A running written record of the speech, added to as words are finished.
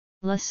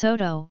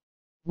Lesotho,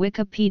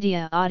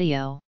 Wikipedia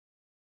audio.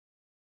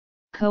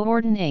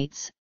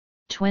 Coordinates,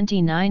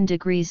 29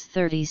 degrees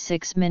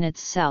 36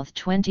 minutes south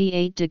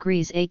 28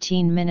 degrees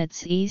 18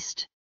 minutes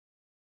east.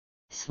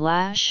 /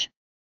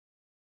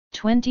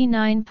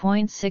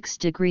 29.6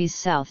 degrees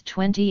south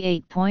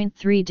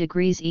 28.3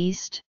 degrees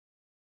east.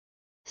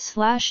 /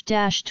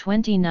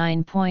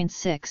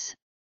 29.6,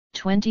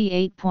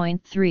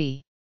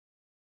 28.3.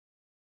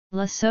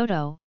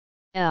 Lesotho,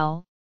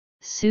 L.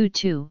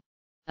 Sotho,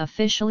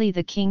 officially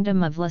the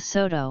Kingdom of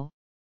Lesotho,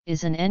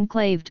 is an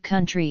enclaved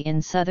country in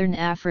southern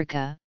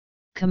Africa,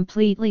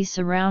 completely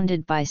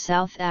surrounded by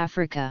South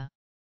Africa.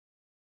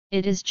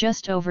 It is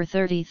just over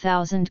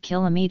 30,000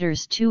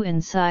 kilometers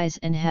in size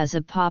and has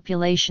a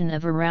population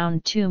of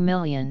around 2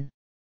 million.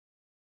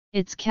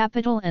 Its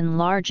capital and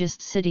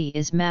largest city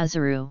is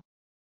Maseru.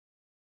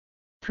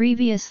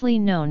 Previously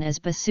known as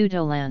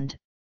Basutoland,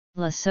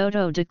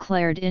 Lesotho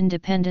declared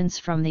independence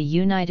from the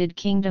United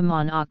Kingdom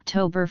on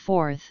October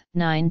 4,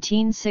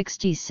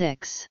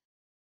 1966.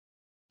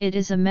 It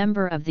is a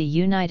member of the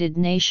United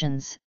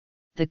Nations,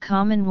 the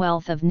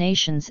Commonwealth of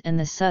Nations and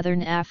the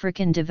Southern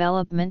African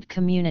Development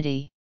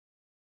Community.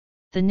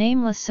 The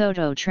name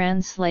Lesotho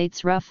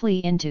translates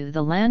roughly into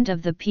the land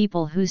of the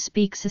people who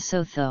speak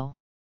Sesotho.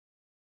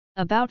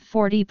 About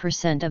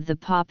 40% of the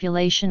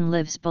population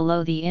lives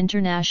below the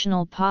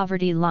international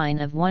poverty line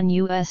of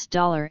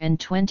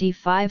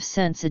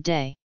 $1.25 a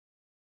day.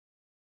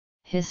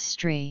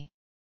 History.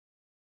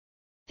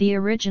 The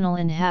original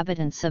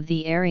inhabitants of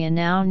the area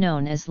now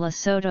known as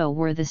Lesotho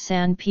were the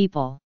San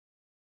people.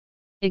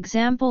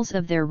 Examples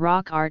of their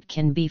rock art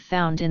can be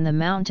found in the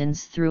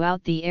mountains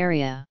throughout the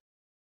area.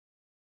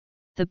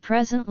 The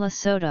present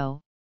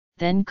Lesotho,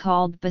 then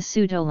called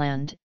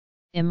Basutoland,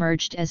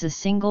 emerged as a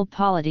single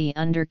polity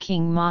under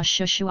King Ma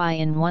Shushu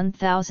in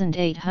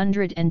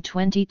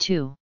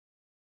 1822.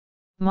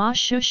 Ma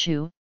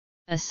Shushu,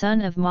 a son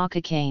of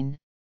Mokokane,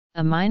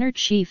 a minor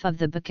chief of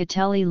the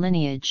Bukateli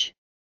lineage,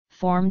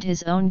 formed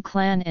his own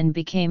clan and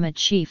became a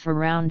chief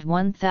around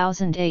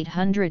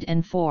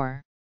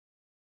 1804.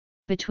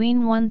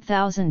 Between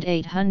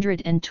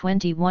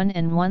 1821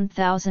 and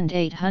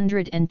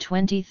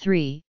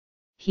 1823,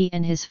 he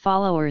and his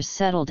followers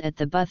settled at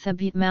the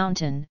Buthabut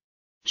mountain,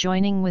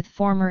 joining with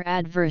former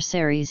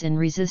adversaries in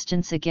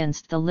resistance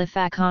against the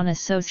Lifakan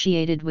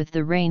associated with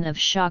the reign of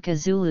Shaka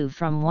Zulu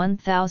from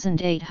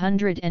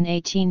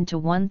 1818 to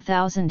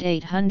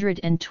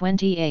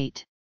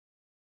 1828.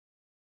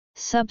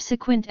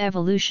 Subsequent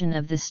evolution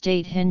of the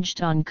state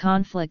hinged on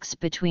conflicts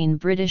between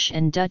British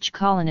and Dutch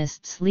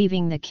colonists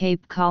leaving the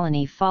Cape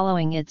Colony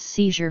following its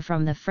seizure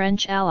from the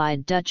French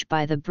allied Dutch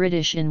by the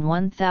British in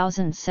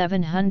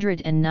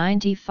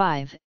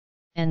 1795,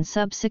 and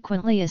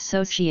subsequently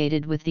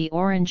associated with the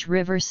Orange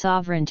River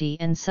Sovereignty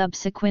and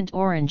subsequent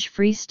Orange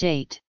Free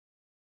State.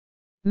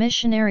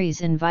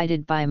 Missionaries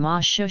invited by Ma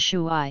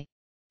Shushu I,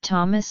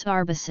 Thomas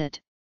Arbisset,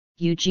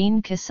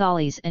 Eugene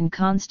Casales and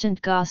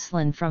Constant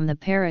Gosselin from the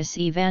Paris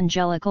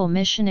Evangelical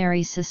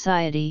Missionary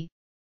Society,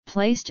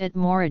 placed at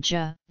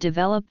Morija,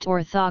 developed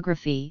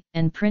orthography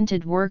and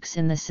printed works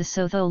in the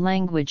Sesotho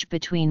language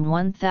between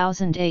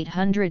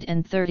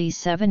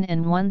 1837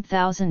 and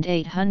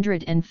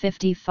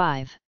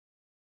 1855.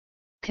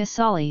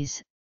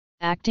 Casales,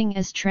 acting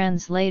as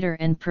translator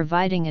and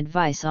providing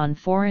advice on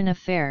foreign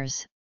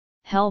affairs,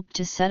 helped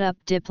to set up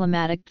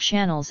diplomatic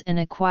channels and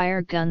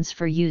acquire guns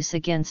for use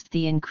against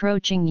the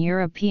encroaching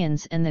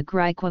Europeans and the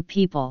Griqua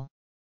people.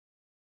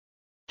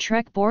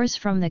 Trek Boers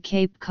from the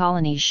Cape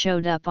Colony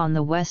showed up on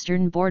the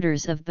western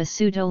borders of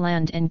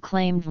Basutoland and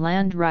claimed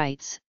land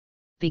rights,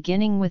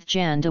 beginning with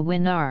Jan de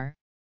Winnar,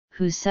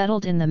 who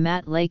settled in the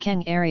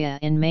Matlakang area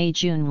in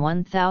May-June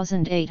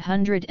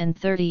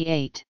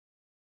 1838.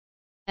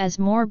 As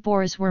more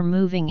Boers were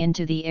moving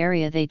into the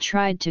area, they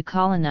tried to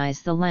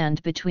colonize the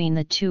land between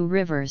the two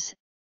rivers,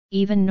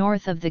 even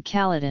north of the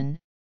Caledon,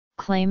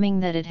 claiming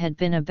that it had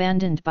been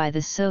abandoned by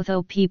the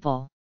Sotho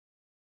people.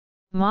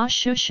 Ma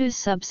Shushu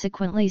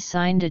subsequently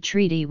signed a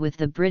treaty with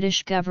the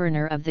British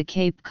governor of the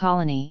Cape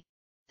Colony,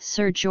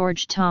 Sir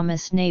George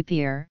Thomas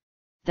Napier,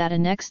 that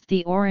annexed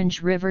the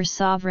Orange River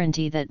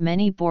sovereignty that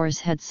many Boers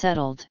had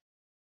settled.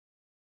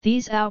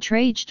 These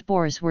outraged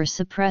Boers were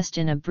suppressed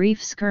in a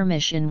brief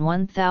skirmish in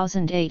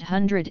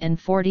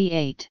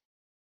 1848.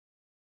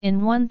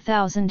 In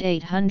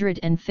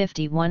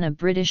 1851 a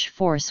British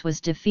force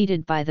was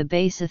defeated by the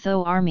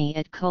Basotho army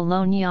at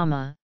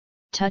Kolonyama,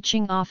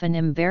 touching off an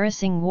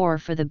embarrassing war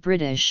for the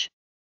British.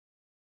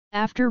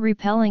 After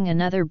repelling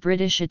another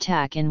British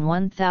attack in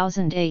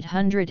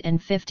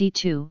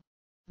 1852,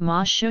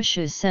 Ma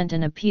Shushu sent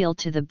an appeal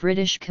to the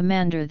British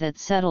commander that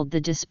settled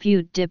the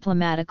dispute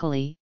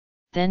diplomatically,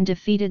 then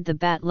defeated the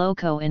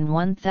Batloko in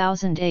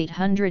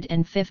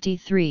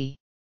 1853.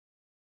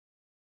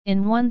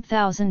 In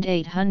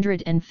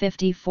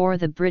 1854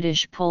 the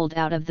British pulled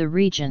out of the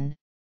region,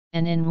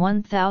 and in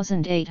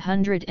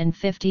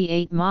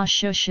 1858 Ma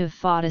Shushu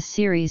fought a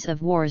series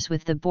of wars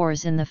with the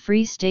Boers in the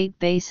Free State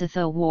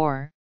Basotho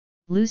War,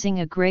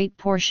 losing a great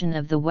portion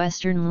of the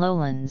western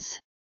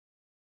lowlands.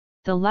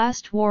 The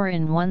last war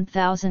in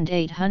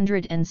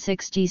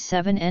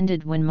 1867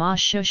 ended when Ma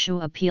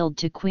Shushu appealed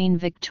to Queen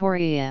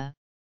Victoria,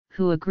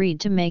 who agreed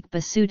to make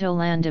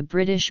Basutoland a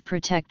British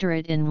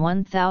protectorate in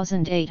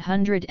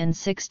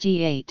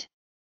 1868.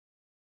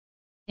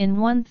 In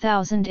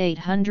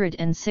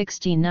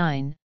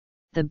 1869,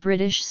 the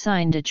British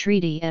signed a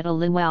treaty at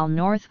Aliwal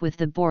North with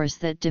the Boers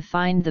that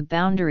defined the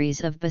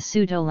boundaries of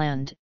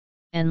Basutoland,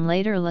 and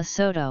later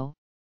Lesotho,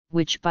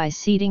 which by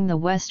ceding the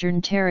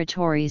Western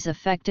Territories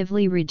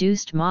effectively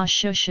reduced Ma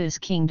Shushu's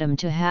kingdom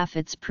to half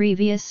its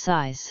previous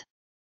size.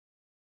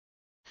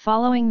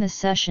 Following the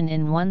cession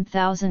in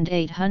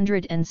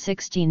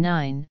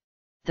 1869,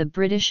 the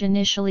British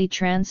initially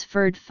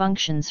transferred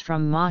functions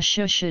from Ma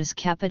Shushu's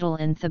capital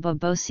in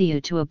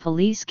Thibabosiu to a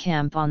police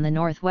camp on the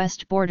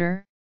northwest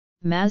border,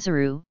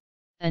 Maseru,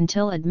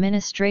 until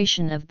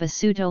administration of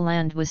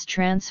Basutoland was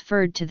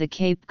transferred to the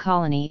Cape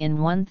Colony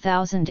in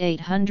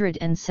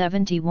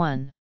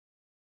 1871.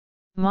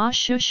 Ma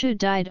Shushu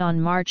died on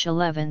March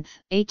 11,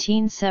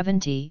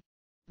 1870,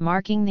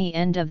 marking the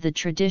end of the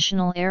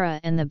traditional era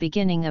and the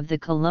beginning of the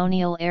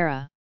colonial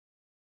era.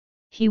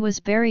 He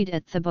was buried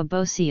at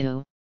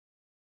Thibabosiu.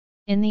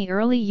 In the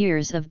early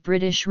years of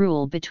British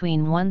rule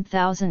between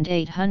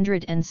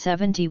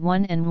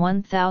 1871 and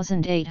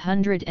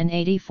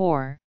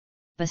 1884,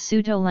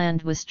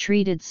 Basutoland was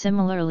treated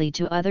similarly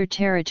to other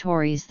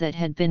territories that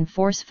had been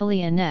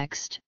forcefully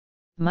annexed,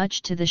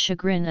 much to the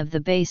chagrin of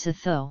the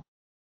Lesotho.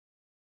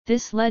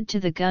 This led to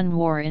the Gun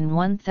War in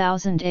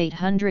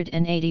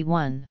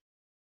 1881.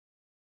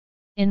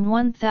 In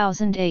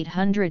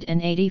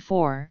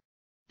 1884,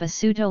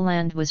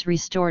 Basutoland was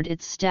restored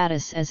its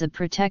status as a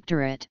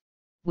protectorate,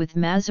 with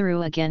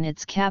Maseru again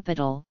its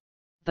capital,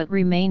 but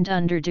remained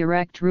under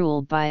direct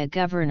rule by a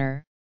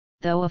governor,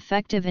 though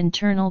effective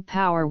internal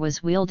power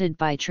was wielded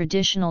by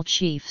traditional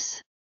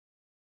chiefs.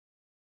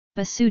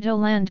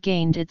 Basutoland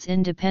gained its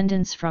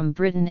independence from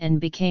Britain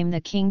and became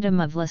the Kingdom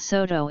of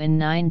Lesotho in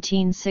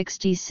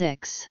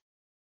 1966.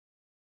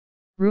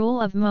 Rule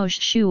of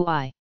Moshe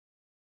Shui.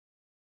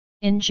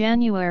 In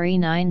January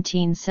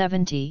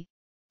 1970,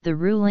 the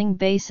ruling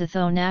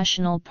Lesotho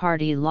National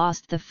Party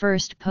lost the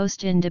first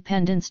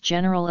post-independence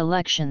general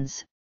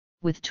elections,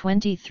 with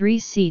 23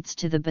 seats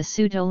to the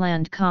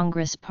Basutoland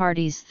Congress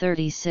Party's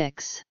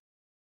 36.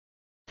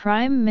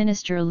 Prime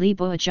Minister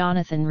Lebowa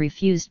Jonathan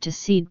refused to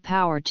cede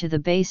power to the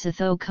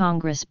Lesotho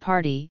Congress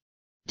Party,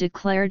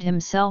 declared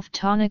himself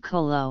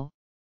Tonakolo,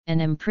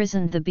 and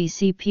imprisoned the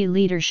BCP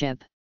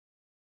leadership.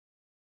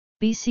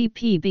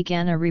 BCP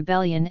began a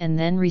rebellion and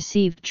then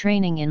received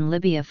training in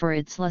Libya for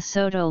its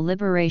Lesotho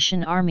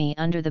Liberation Army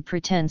under the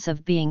pretense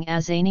of being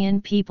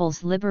Azanian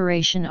People's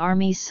Liberation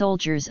Army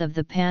soldiers of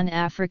the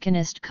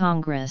Pan-Africanist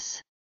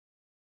Congress.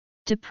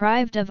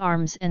 Deprived of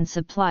arms and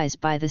supplies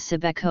by the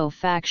Sibeko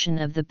faction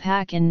of the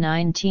PAC in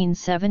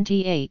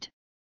 1978,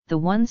 the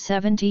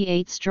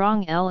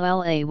 178-strong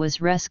LLA was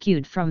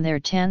rescued from their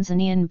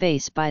Tanzanian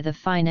base by the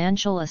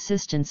financial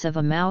assistance of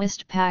a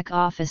Maoist PAC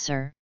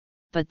officer,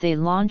 but they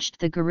launched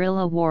the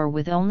guerrilla war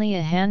with only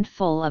a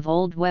handful of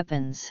old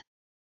weapons.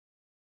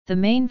 The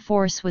main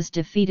force was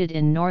defeated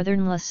in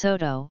northern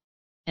Lesotho,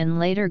 and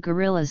later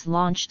guerrillas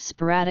launched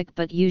sporadic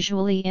but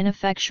usually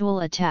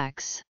ineffectual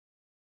attacks.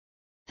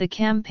 The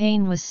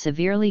campaign was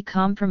severely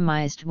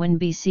compromised when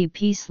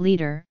BCP's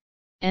leader,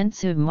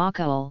 Entsu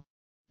Makaul,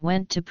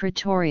 went to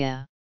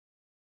Pretoria.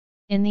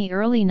 In the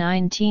early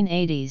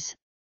 1980s,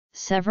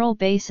 several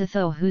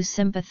Lesotho who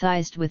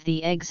sympathized with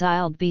the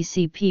exiled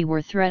BCP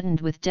were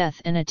threatened with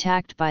death and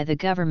attacked by the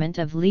government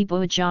of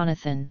Lebowa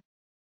Jonathan.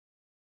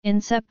 In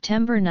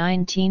September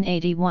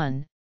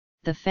 1981,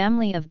 the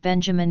family of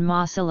Benjamin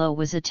Masilo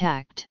was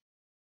attacked.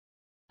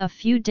 A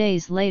few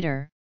days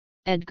later,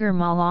 Edgar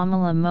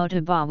Malamala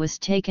Motaba was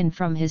taken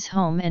from his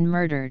home and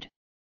murdered.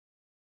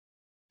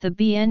 The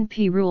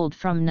BNP ruled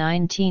from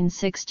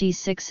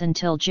 1966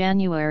 until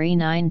January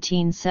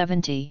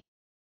 1970.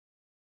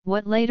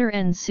 What later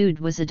ensued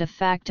was a de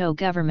facto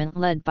government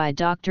led by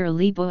Dr.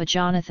 Lebowa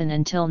Jonathan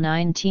until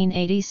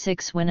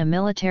 1986 when a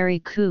military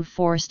coup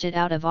forced it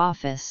out of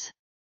office.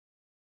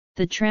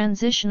 The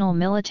Transitional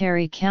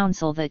Military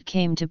Council that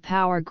came to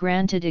power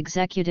granted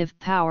executive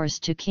powers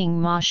to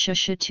King Ma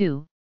Shushu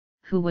II,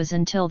 who was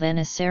until then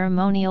a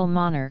ceremonial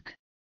monarch.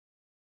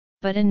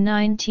 But in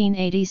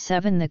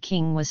 1987 the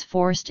king was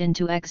forced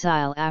into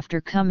exile after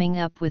coming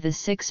up with a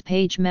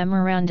 6-page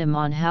memorandum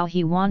on how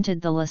he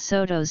wanted the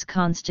Lesotho's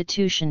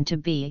constitution to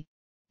be,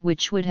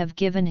 which would have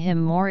given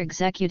him more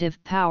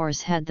executive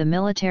powers had the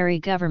military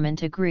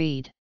government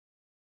agreed.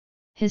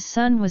 His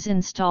son was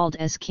installed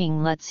as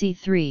King Letsie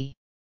III.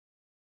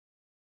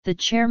 The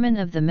chairman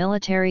of the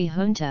military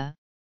junta,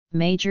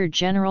 Major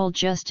General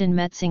Justin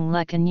Metsing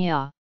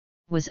Lekanya,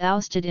 was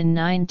ousted in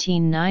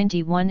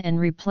 1991 and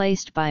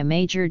replaced by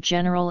Major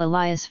General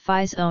Elias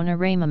Fizona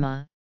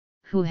Ramama,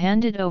 who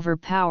handed over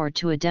power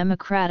to a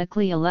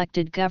democratically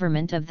elected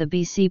government of the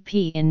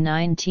BCP in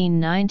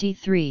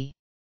 1993.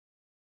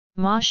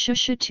 Ma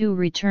Shushu II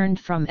returned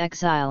from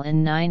exile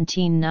in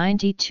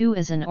 1992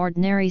 as an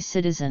ordinary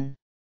citizen.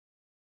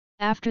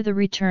 After the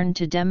return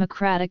to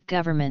democratic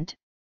government,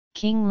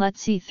 King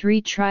Letsie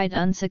III tried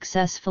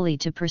unsuccessfully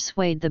to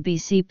persuade the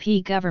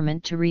BCP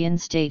government to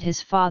reinstate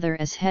his father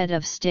as head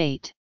of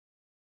state.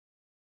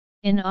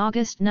 In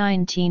August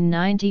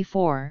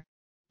 1994,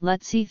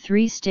 Letsie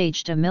III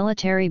staged a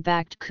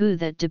military-backed coup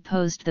that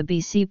deposed the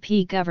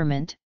BCP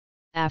government,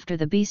 after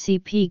the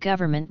BCP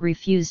government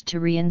refused to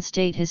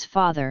reinstate his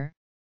father,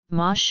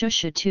 Ma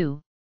Shusha II,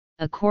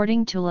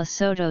 according to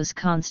Lesotho's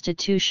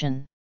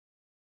constitution.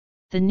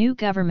 The new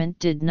government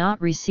did not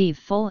receive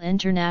full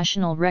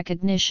international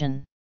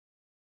recognition.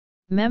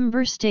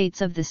 Member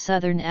states of the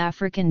Southern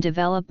African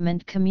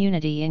Development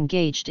Community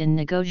engaged in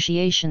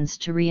negotiations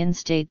to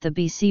reinstate the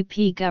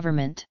BCP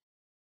government.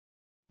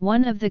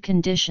 One of the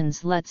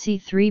conditions Letsie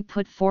III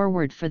put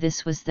forward for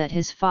this was that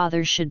his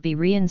father should be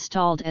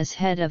reinstalled as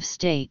head of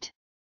state.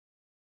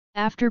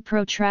 After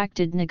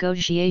protracted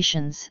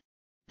negotiations,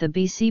 the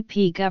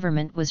BCP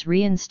government was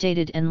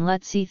reinstated and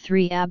Letsie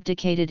III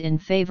abdicated in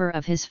favor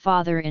of his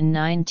father in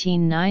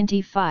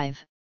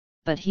 1995,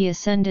 but he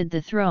ascended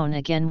the throne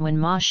again when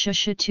Ma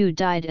Shusha II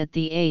died at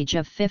the age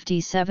of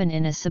 57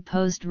 in a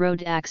supposed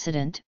road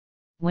accident,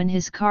 when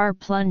his car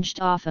plunged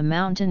off a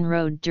mountain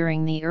road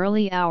during the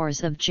early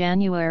hours of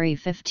January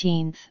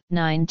 15,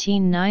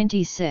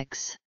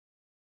 1996.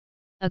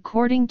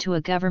 According to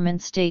a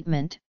government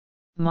statement,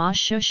 Ma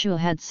Shusha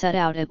had set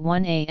out at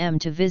 1 a.m.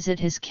 to visit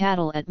his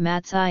cattle at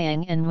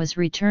Matsiang and was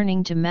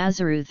returning to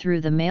Maseru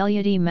through the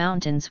Malayadi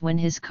Mountains when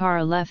his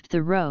car left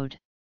the road.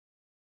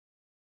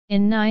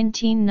 In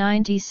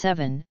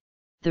 1997,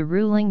 the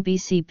ruling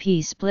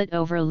BCP split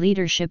over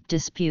leadership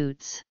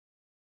disputes.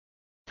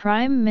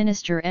 Prime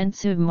Minister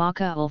Ntsu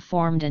Makaul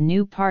formed a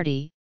new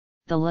party,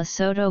 the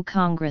Lesotho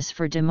Congress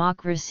for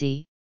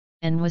Democracy,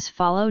 and was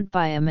followed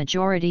by a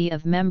majority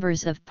of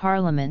members of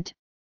parliament,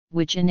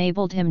 which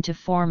enabled him to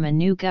form a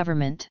new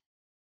government.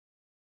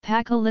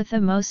 Pakalitha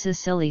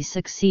Mosisili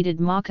succeeded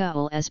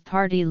Makaul as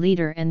party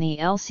leader and the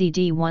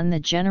LCD won the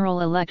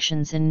general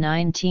elections in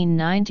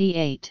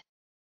 1998.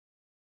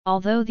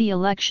 Although the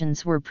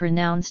elections were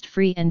pronounced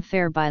free and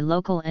fair by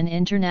local and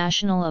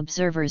international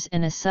observers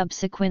and a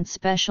subsequent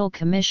special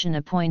commission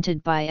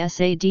appointed by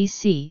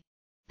SADC,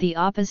 the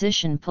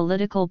opposition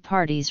political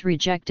parties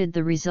rejected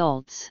the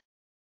results.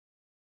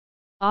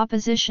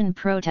 Opposition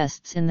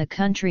protests in the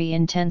country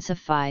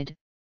intensified,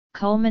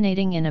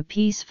 culminating in a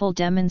peaceful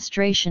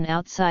demonstration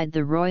outside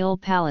the Royal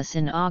Palace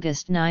in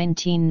August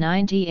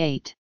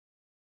 1998.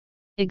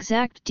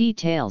 Exact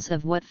details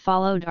of what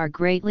followed are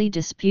greatly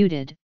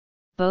disputed,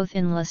 both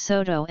in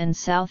Lesotho and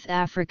South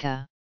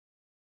Africa.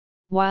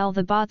 While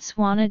the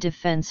Botswana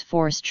Defence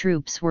Force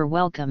troops were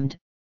welcomed,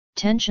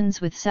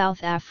 tensions with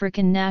South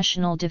African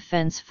National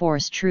Defence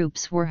Force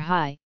troops were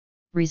high,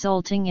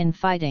 resulting in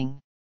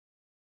fighting.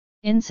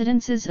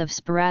 Incidences of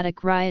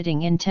sporadic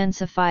rioting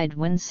intensified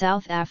when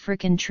South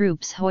African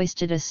troops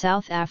hoisted a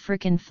South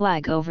African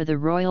flag over the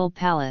Royal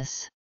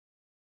Palace.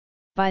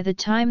 By the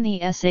time the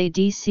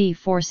SADC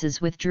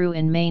forces withdrew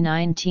in May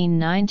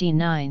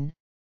 1999,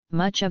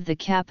 much of the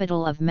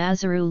capital of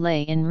Maseru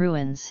lay in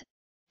ruins,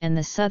 and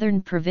the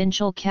southern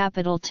provincial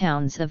capital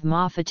towns of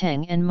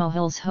Mafeking and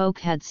Mohilshoek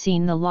had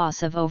seen the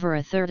loss of over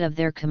a third of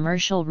their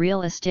commercial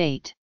real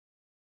estate.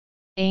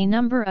 A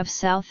number of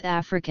South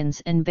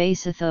Africans and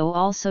Lesotho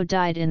also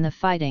died in the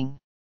fighting.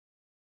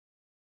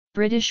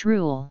 British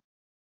rule.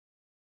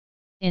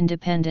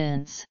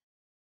 Independence.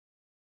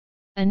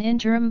 An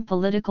interim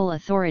political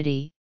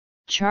authority,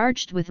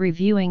 charged with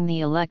reviewing the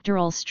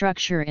electoral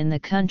structure in the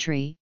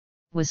country,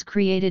 was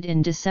created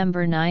in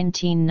December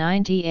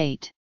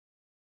 1998.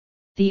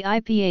 The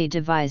IPA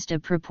devised a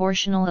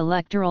proportional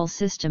electoral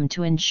system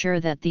to ensure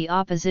that the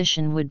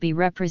opposition would be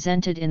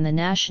represented in the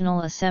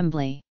National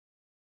Assembly.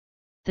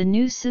 The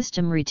new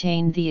system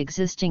retained the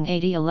existing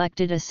 80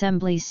 elected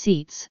assembly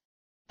seats,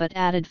 but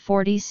added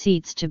 40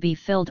 seats to be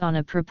filled on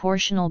a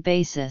proportional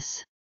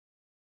basis.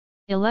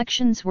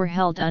 Elections were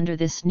held under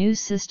this new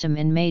system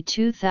in May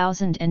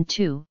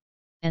 2002,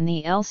 and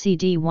the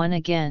LCD won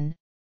again,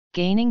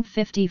 gaining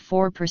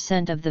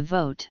 54% of the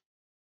vote.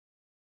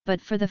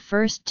 But for the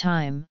first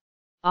time,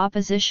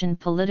 opposition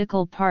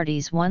political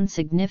parties won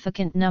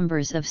significant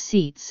numbers of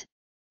seats,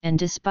 and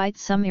despite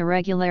some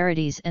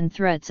irregularities and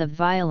threats of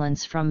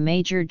violence from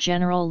Major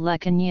General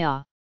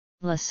Lekanya,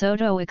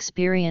 Lesotho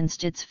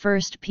experienced its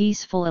first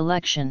peaceful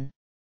election.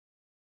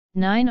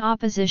 9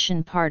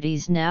 opposition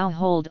parties now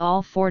hold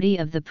all 40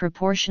 of the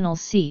proportional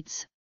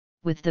seats,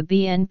 with the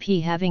BNP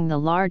having the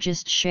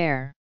largest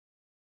share.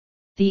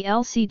 The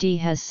LCD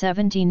has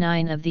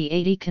 79 of the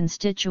 80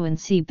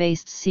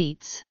 constituency-based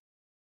seats.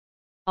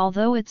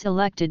 Although its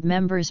elected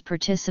members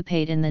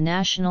participate in the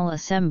National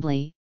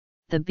Assembly,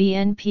 the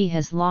BNP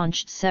has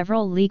launched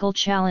several legal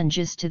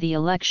challenges to the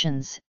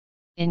elections,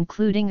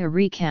 including a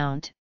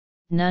recount.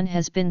 None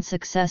has been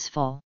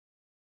successful.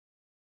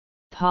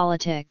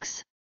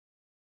 Politics.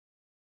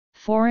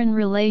 Foreign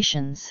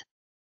relations.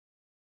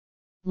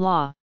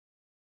 Law.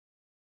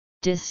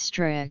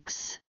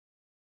 Districts.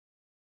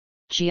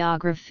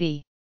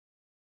 Geography.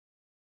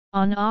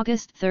 On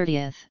August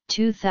 30,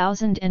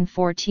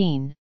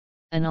 2014,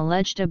 an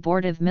alleged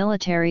abortive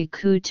military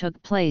coup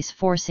took place,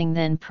 forcing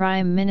then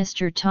Prime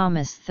Minister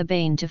Thomas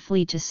Thabane to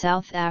flee to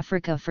South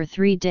Africa for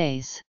 3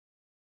 days.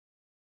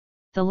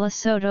 The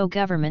Lesotho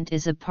government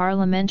is a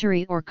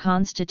parliamentary or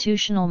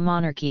constitutional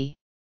monarchy.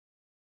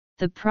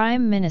 The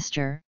Prime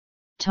Minister,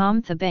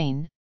 Tom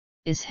Thabane,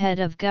 is head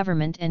of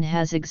government and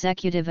has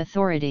executive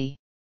authority.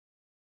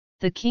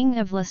 The King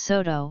of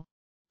Lesotho,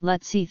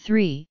 Letsie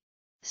III,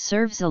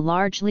 serves a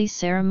largely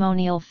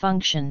ceremonial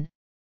function.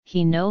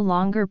 He no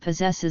longer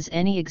possesses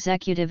any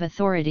executive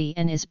authority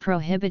and is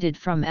prohibited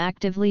from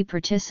actively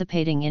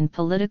participating in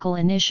political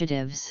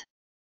initiatives.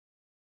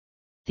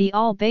 The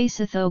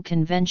All-Basotho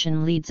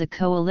Convention leads a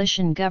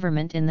coalition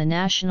government in the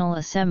National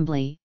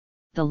Assembly,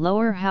 the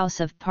lower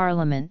house of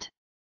Parliament.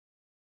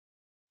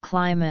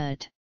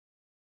 Climate.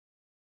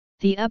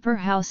 The upper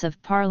house of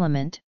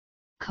Parliament,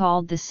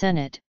 called the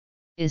Senate,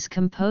 is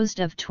composed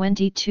of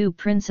 22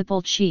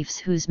 principal chiefs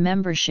whose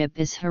membership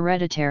is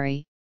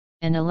hereditary,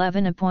 and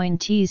 11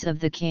 appointees of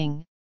the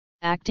King,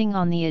 acting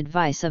on the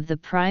advice of the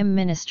Prime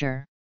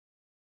Minister.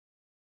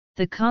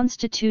 The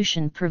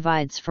Constitution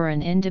provides for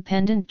an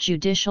independent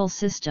judicial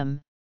system,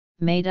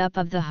 made up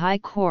of the High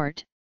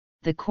Court,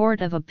 the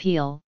Court of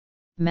Appeal,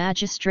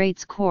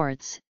 magistrates'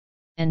 courts,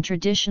 and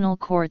traditional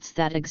courts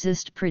that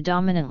exist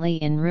predominantly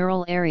in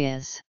rural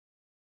areas.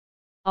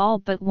 All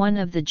but one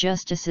of the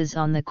justices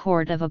on the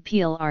Court of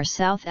Appeal are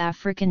South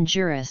African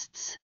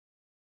jurists.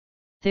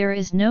 There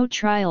is no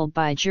trial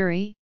by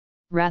jury.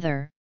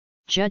 Rather,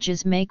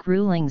 judges make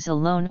rulings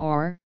alone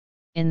or,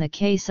 in the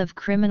case of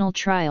criminal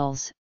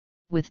trials,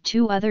 with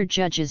 2 other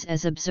judges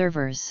as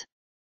observers.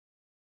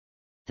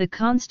 The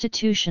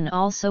Constitution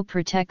also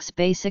protects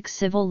basic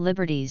civil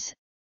liberties,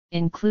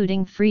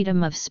 including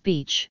freedom of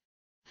speech,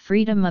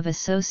 freedom of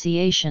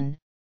association,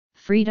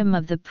 freedom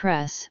of the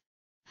press,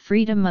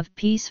 freedom of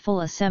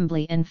peaceful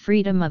assembly and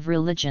freedom of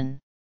religion.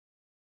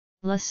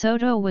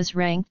 Lesotho was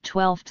ranked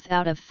 12th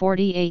out of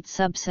 48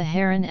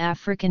 sub-Saharan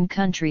African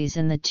countries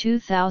in the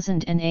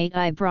 2008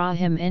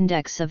 Ibrahim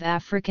Index of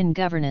African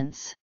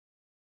Governance.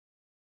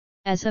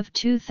 As of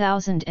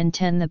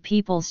 2010, the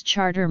People's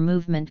Charter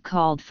movement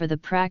called for the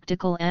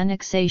practical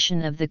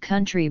annexation of the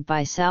country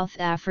by South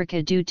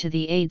Africa due to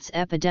the AIDS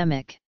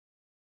epidemic.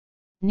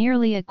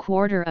 Nearly a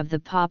quarter of the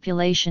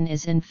population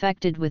is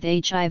infected with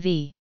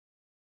HIV.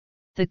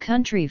 The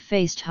country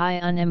faced high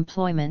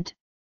unemployment,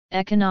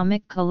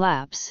 economic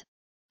collapse,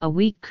 a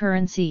weak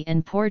currency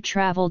and poor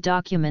travel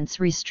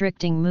documents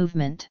restricting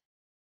movement.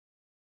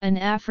 An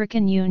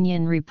African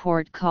Union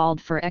report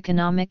called for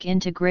economic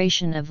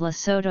integration of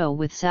Lesotho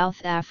with South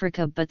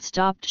Africa but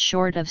stopped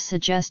short of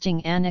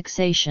suggesting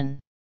annexation.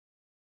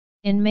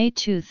 In May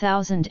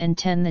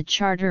 2010, the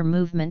Charter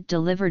movement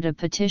delivered a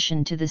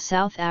petition to the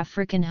South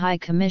African High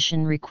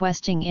Commission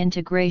requesting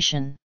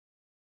integration.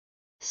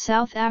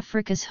 South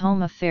Africa's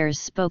Home Affairs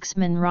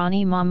spokesman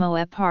Ronnie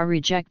Mamoepa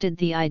rejected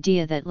the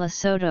idea that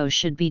Lesotho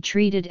should be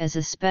treated as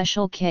a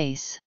special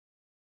case.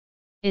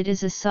 It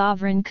is a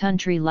sovereign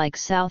country like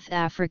South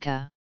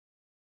Africa.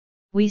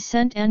 We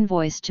sent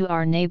envoys to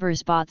our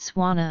neighbors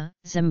Botswana,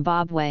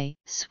 Zimbabwe,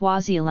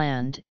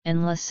 Swaziland, and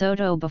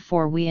Lesotho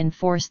before we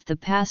enforced the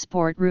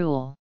passport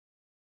rule.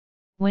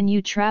 When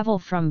you travel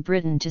from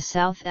Britain to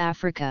South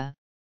Africa,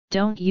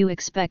 don't you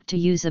expect to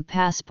use a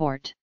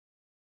passport?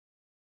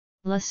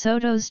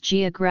 Lesotho's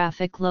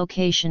geographic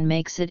location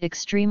makes it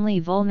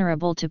extremely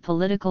vulnerable to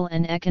political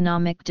and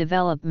economic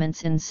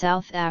developments in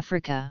South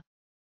Africa.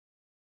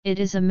 It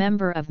is a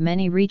member of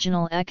many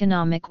regional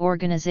economic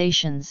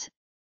organizations,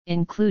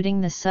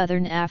 including the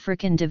Southern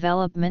African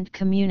Development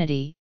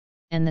Community,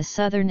 and the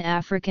Southern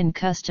African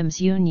Customs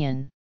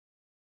Union.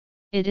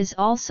 It is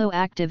also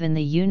active in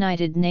the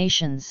United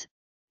Nations,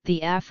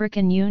 the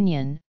African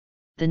Union,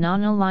 the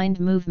Non-Aligned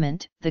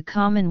Movement, the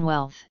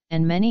Commonwealth,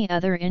 and many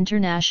other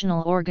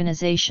international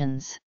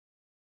organizations.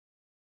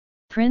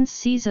 Prince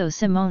Sizo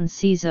Simone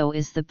Sizo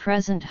is the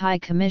present High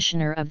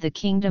Commissioner of the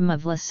Kingdom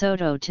of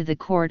Lesotho to the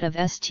Court of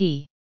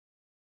St.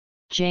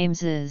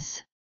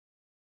 James's.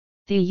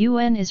 The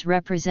UN is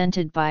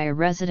represented by a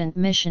resident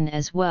mission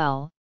as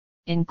well,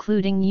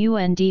 including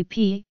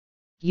UNDP,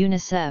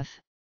 UNICEF,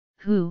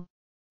 WHO,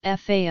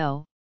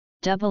 FAO,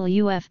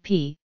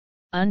 WFP,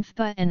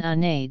 UNFPA and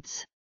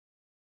UNAIDS.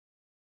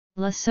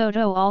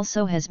 Lesotho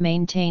also has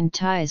maintained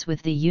ties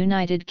with the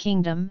United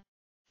Kingdom,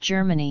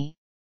 Germany,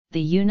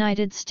 the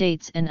United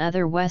States and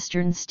other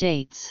Western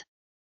states.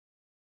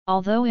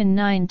 Although in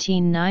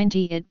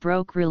 1990 it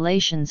broke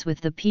relations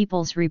with the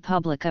People's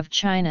Republic of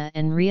China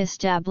and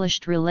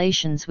re-established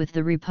relations with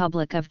the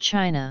Republic of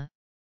China,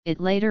 it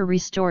later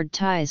restored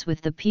ties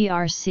with the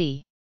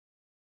PRC.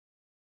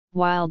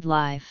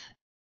 Wildlife.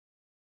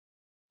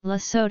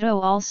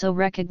 Lesotho also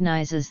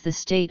recognizes the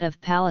State of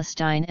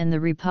Palestine and the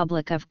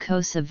Republic of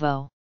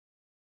Kosovo.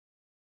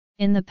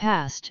 In the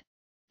past,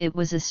 it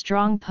was a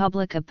strong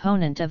public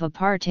opponent of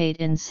apartheid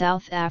in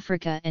South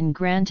Africa and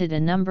granted a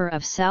number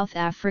of South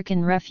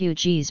African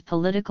refugees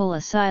political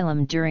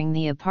asylum during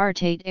the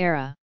apartheid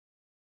era.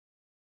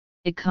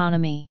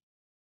 Economy.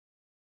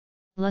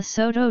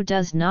 Lesotho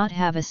does not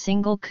have a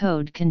single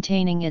code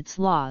containing its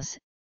laws.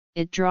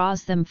 It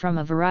draws them from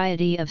a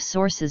variety of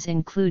sources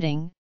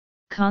including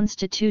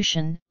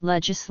constitution,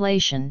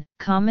 legislation,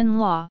 common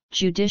law,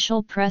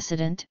 judicial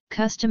precedent,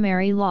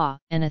 customary law,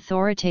 and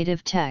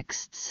authoritative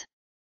texts.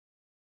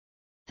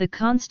 The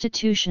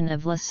Constitution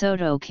of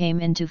Lesotho came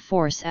into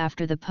force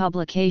after the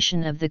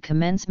publication of the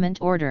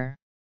Commencement Order.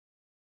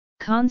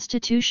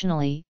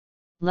 Constitutionally,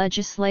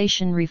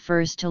 legislation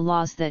refers to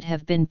laws that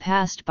have been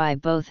passed by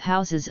both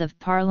houses of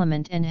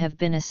parliament and have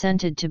been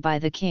assented to by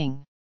the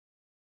king.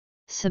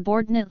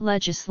 Subordinate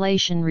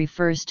legislation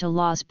refers to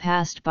laws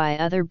passed by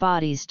other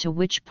bodies to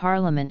which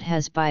Parliament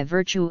has by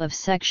virtue of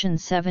Section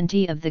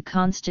 70 of the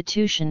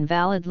Constitution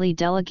validly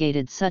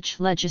delegated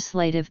such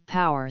legislative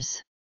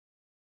powers.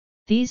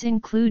 These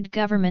include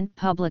government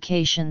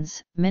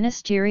publications,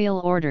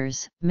 ministerial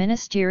orders,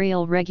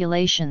 ministerial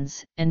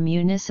regulations, and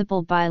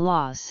municipal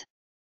bylaws.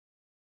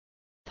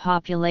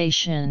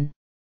 Population,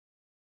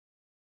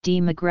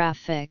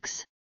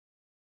 demographics,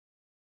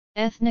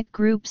 ethnic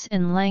groups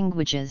and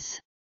languages.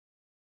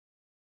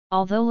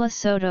 Although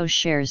Lesotho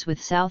shares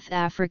with South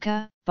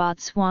Africa,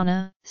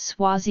 Botswana,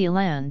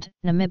 Swaziland,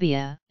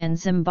 Namibia, and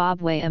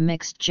Zimbabwe a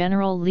mixed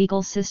general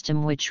legal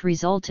system which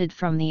resulted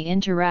from the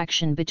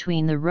interaction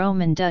between the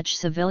Roman Dutch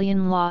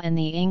civilian law and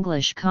the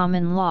English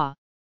common law,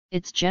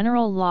 its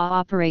general law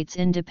operates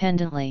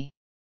independently.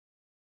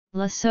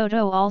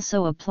 Lesotho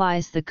also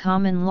applies the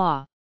common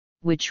law,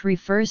 which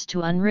refers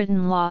to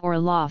unwritten law or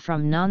law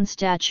from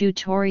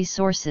non-statutory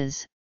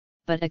sources,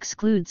 but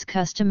excludes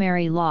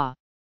customary law.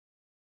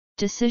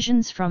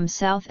 Decisions from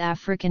South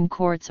African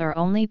courts are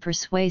only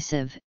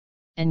persuasive,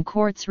 and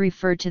courts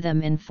refer to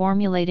them in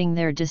formulating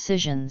their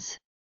decisions.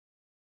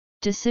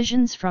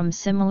 Decisions from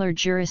similar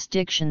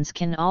jurisdictions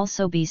can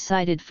also be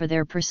cited for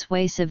their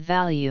persuasive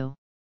value.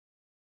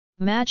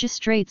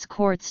 Magistrates'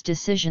 courts'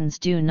 decisions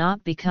do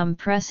not become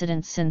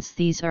precedent since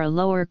these are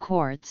lower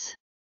courts.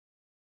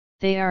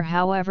 They are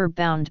however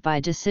bound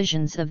by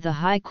decisions of the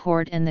High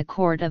Court and the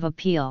Court of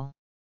Appeal.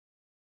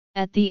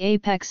 At the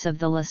apex of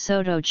the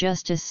Lesotho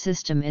justice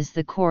system is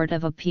the Court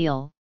of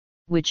Appeal,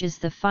 which is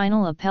the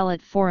final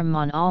appellate forum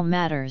on all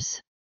matters.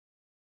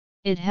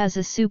 It has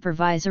a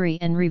supervisory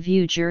and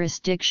review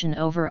jurisdiction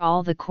over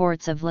all the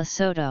courts of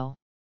Lesotho.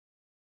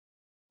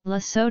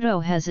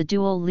 Lesotho has a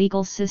dual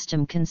legal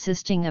system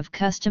consisting of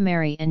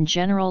customary and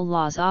general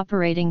laws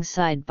operating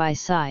side by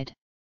side.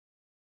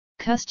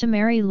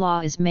 Customary law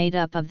is made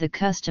up of the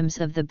customs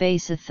of the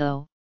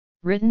Lesotho,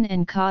 written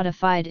and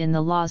codified in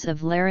the laws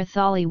of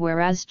Lesotho,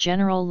 whereas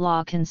general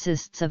law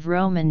consists of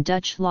Roman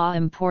Dutch law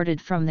imported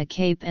from the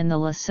Cape and the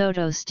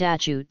Lesotho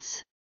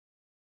statutes.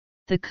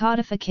 The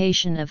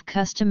codification of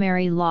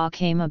customary law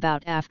came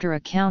about after a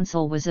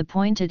council was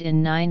appointed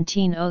in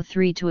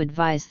 1903 to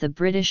advise the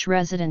British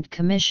Resident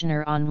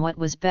Commissioner on what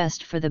was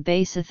best for the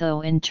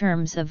Lesotho in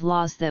terms of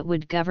laws that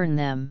would govern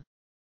them.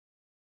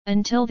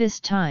 Until this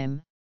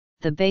time,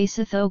 the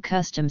Lesotho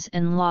customs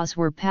and laws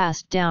were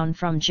passed down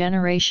from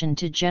generation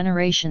to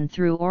generation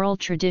through oral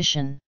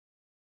tradition.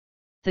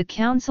 The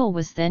council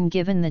was then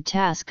given the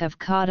task of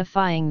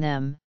codifying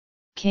them,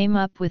 came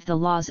up with the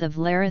laws of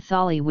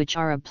Lesotho which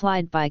are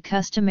applied by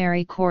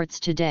customary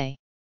courts today.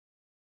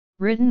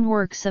 Written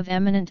works of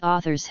eminent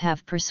authors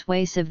have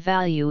persuasive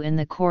value in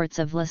the courts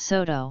of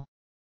Lesotho.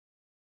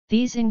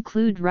 These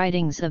include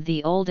writings of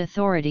the old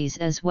authorities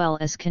as well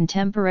as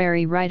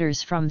contemporary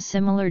writers from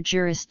similar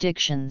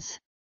jurisdictions.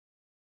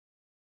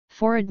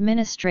 For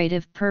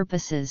administrative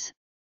purposes,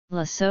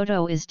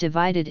 Lesotho is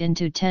divided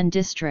into 10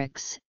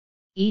 districts,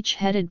 each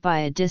headed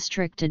by a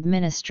district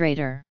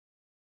administrator.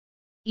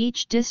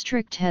 Each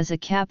district has a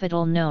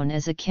capital known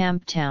as a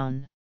camp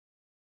town.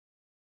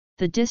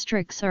 The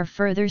districts are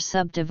further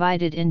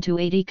subdivided into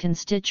 80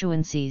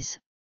 constituencies,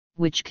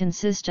 which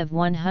consist of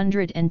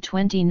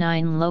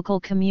 129 local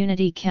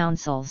community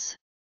councils.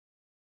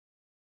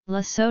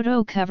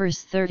 Lesotho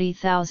covers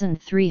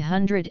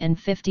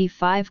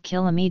 30,355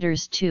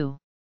 kilometers (2).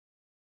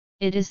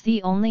 It is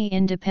the only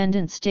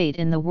independent state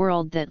in the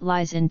world that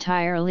lies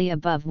entirely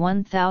above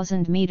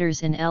 1,000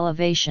 meters in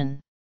elevation.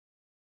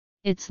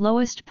 Its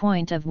lowest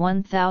point of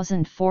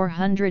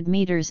 1,400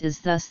 meters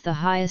is thus the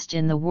highest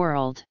in the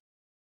world.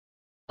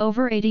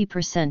 Over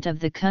 80% of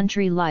the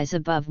country lies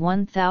above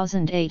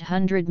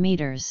 1,800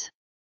 meters.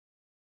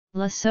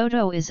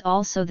 Lesotho is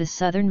also the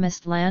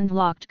southernmost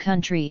landlocked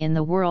country in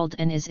the world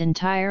and is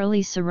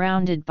entirely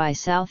surrounded by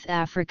South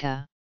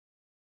Africa.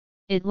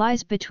 It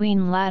lies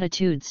between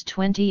latitudes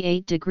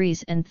 28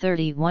 degrees and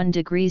 31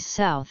 degrees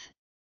south,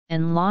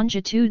 and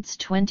longitudes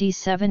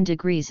 27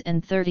 degrees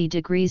and 30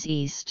 degrees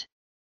east.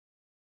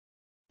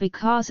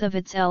 Because of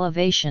its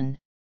elevation,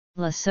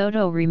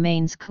 Lesotho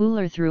remains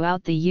cooler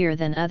throughout the year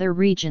than other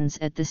regions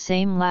at the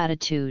same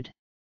latitude.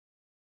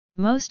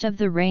 Most of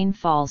the rain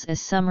falls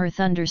as summer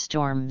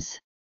thunderstorms.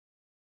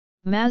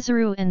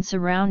 Maseru and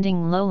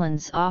surrounding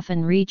lowlands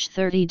often reach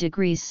 30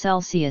 degrees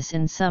Celsius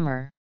in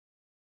summer.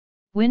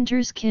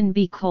 Winters can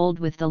be cold,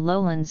 with the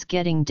lowlands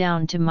getting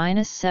down to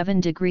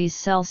 -7 degrees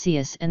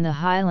Celsius and the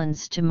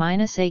highlands to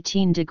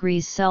 -18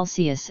 degrees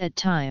Celsius at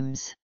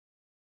times.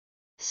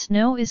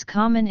 Snow is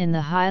common in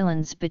the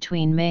highlands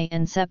between May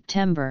and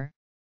September.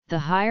 The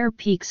higher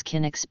peaks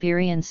can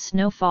experience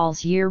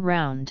snowfalls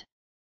year-round.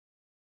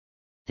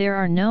 There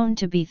are known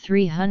to be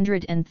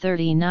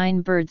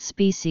 339 bird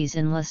species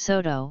in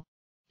Lesotho,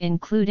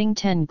 including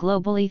 10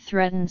 globally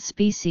threatened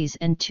species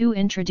and 2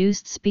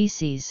 introduced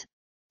species,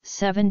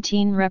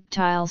 17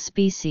 reptile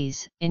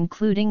species,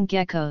 including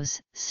geckos,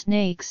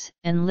 snakes,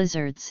 and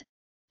lizards,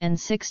 and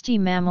 60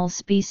 mammal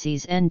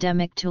species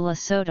endemic to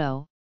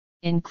Lesotho,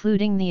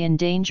 including the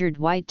endangered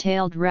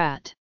white-tailed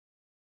rat.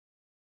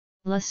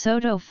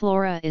 Lesotho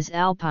flora is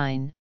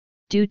alpine,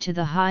 due to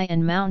the high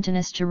and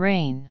mountainous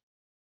terrain.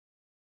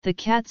 The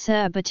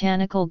Katsea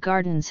Botanical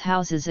Gardens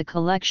houses a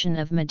collection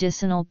of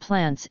medicinal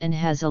plants and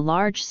has a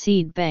large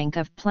seed bank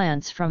of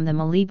plants from the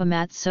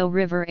Malibamatso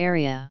River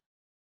area.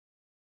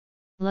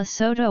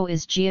 Lesotho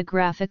is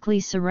geographically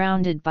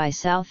surrounded by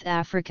South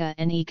Africa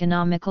and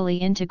economically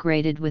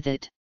integrated with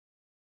it.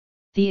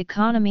 The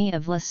economy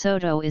of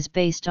Lesotho is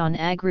based on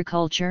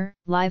agriculture,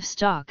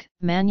 livestock,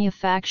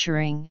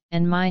 manufacturing,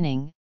 and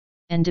mining,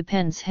 and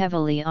depends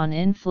heavily on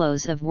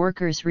inflows of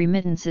workers'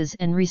 remittances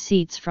and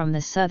receipts from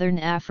the Southern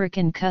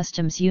African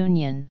Customs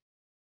Union.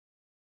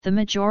 The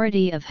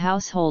majority of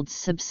households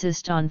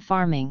subsist on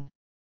farming.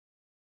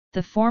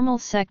 The formal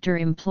sector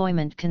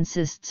employment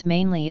consists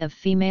mainly of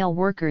female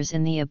workers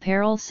in the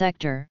apparel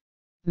sector,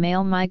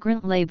 male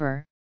migrant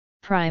labor,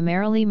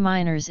 primarily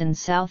miners in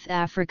South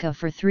Africa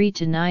for 3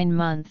 to 9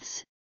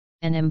 months,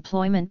 and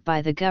employment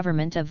by the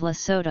government of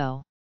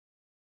Lesotho.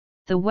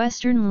 The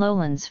western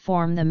lowlands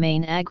form the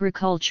main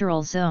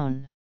agricultural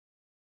zone.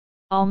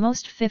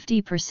 Almost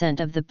 50%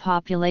 of the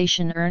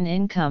population earn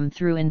income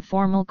through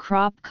informal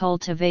crop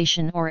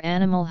cultivation or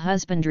animal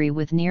husbandry,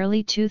 with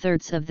nearly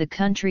 2/3 of the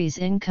country's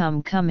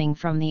income coming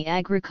from the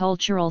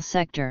agricultural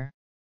sector.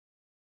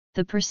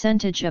 The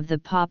percentage of the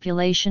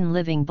population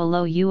living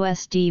below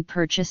USD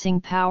purchasing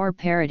power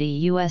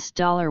parity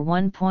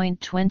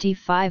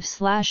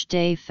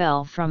 $1.25/day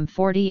fell from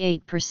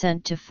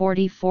 48% to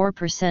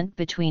 44%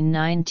 between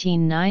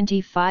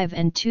 1995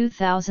 and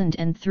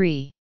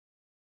 2003.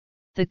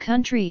 The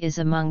country is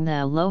among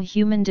the low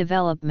human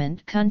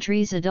development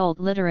countries. Adult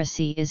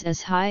literacy is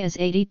as high as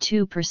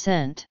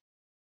 82%.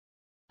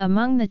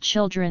 Among the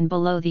children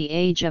below the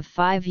age of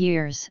 5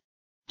 years,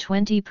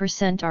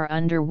 20% are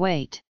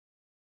underweight.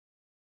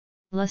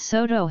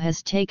 Lesotho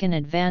has taken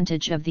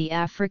advantage of the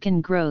African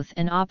Growth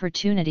and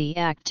Opportunity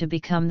Act to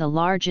become the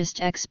largest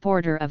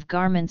exporter of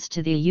garments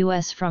to the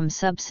U.S. from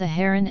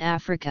sub-Saharan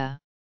Africa.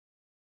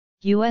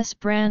 U.S.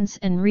 brands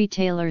and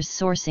retailers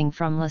sourcing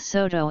from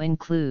Lesotho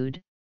include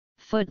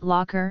Foot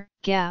Locker,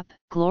 Gap,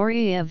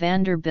 Gloria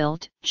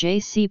Vanderbilt,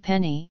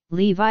 JCPenney,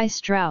 Levi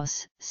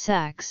Strauss,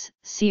 Saks,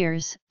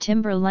 Sears,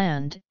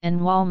 Timberland,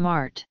 and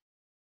Walmart.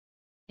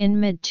 In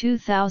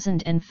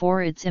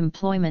mid-2004 its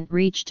employment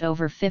reached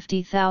over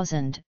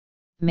 50,000,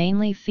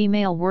 mainly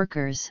female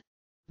workers,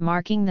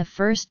 marking the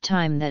first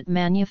time that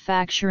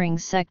manufacturing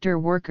sector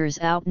workers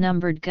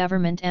outnumbered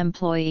government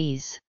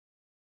employees.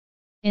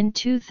 In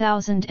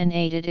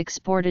 2008 it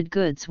exported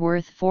goods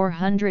worth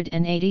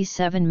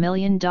 $487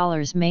 million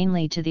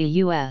mainly to the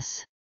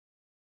U.S.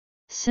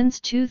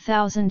 Since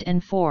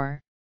 2004,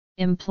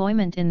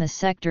 employment in the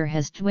sector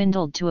has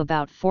dwindled to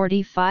about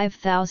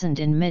 45,000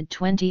 in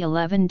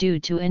mid-2011 due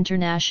to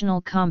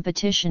international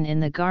competition in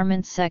the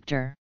garment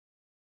sector.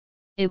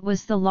 It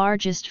was the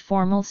largest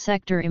formal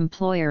sector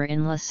employer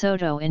in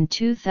Lesotho in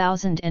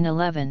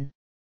 2011.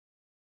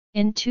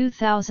 In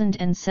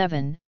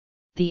 2007,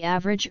 the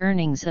average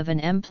earnings of an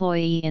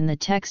employee in the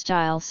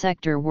textile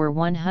sector were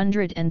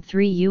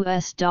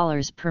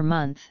 $103 per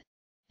month,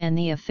 and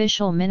the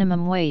official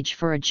minimum wage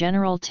for a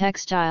general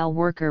textile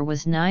worker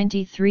was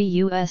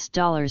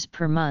 $93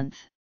 per month.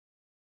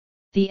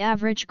 The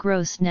average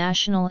gross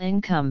national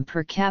income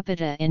per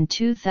capita in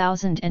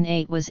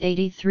 2008 was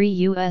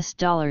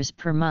 $83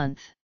 per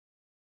month.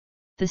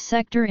 The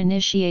sector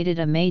initiated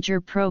a major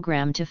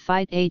program to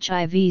fight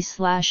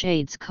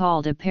HIV/AIDS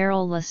called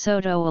Apparel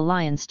Lesotho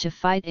Alliance to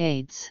Fight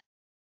AIDS.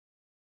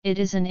 It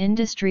is an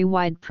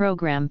industry-wide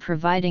program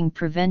providing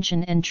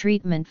prevention and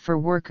treatment for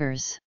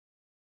workers.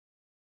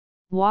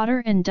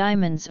 Water and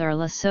diamonds are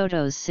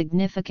Lesotho's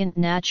significant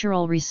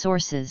natural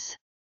resources.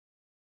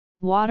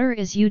 Water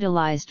is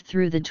utilized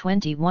through the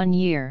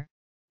 21-year,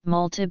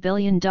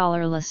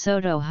 multi-billion-dollar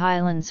Lesotho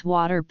Highlands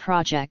Water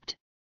Project,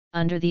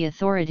 under the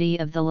authority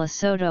of the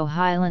Lesotho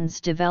Highlands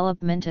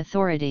Development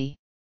Authority.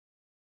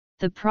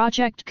 The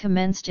project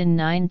commenced in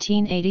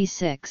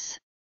 1986.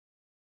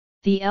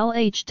 The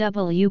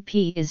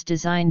LHWP is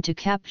designed to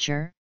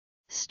capture,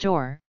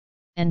 store,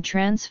 and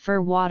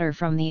transfer water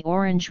from the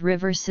Orange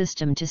River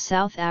system to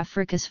South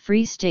Africa's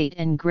Free State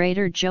and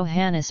Greater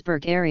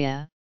Johannesburg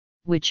area,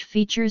 which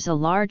features a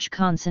large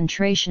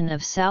concentration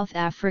of South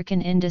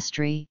African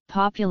industry,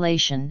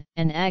 population,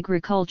 and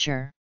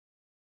agriculture.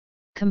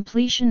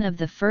 Completion of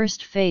the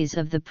first phase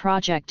of the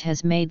project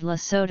has made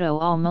Lesotho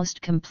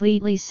almost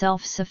completely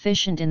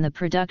self-sufficient in the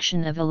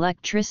production of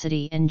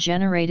electricity and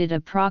generated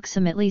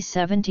approximately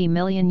 $70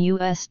 million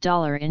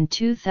in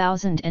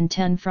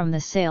 2010 from the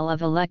sale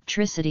of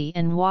electricity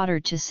and water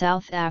to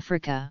South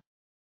Africa.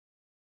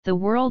 The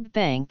World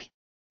Bank,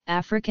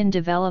 African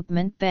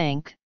Development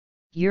Bank,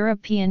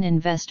 European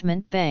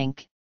Investment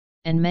Bank,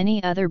 and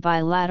many other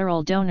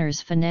bilateral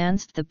donors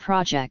financed the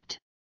project.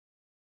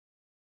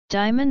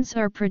 Diamonds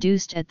are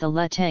produced at the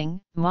Leteng,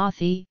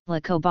 Mothi,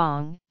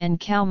 Lekobong, and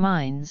Cow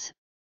mines,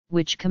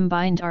 which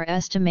combined are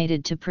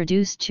estimated to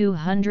produce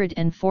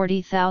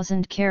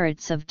 240,000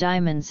 carats of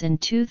diamonds in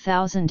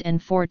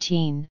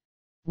 2014,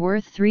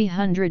 worth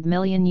 $300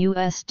 million.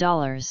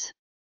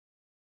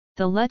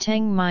 The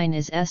Leteng mine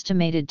is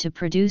estimated to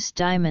produce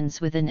diamonds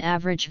with an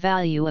average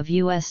value of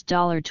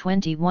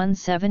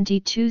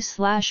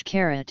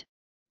 $21.72/carat,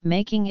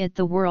 making it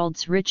the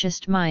world's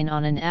richest mine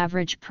on an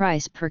average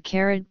price per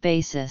carat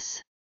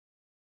basis.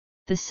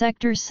 The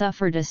sector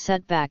suffered a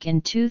setback in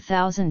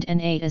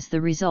 2008 as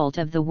the result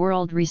of the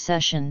world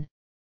recession,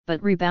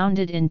 but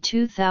rebounded in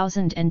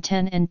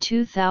 2010 and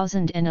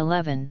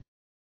 2011.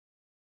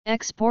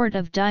 Export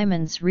of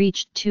diamonds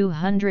reached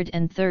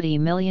 $230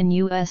 million in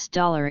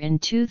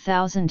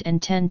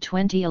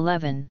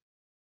 2010-2011.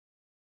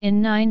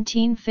 In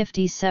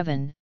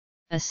 1957,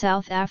 a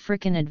South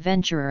African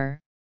adventurer,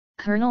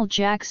 Colonel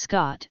Jack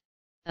Scott,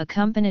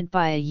 accompanied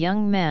by a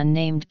young man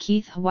named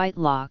Keith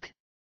Whitelock,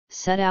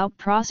 set out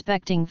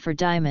prospecting for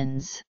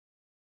diamonds.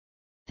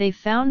 They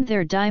found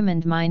their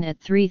diamond mine at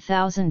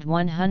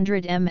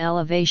 3,100 m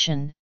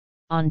elevation,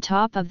 on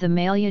top of the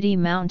Malayadi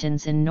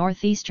Mountains in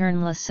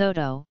northeastern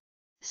Lesotho,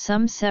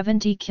 some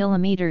 70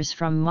 kilometers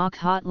from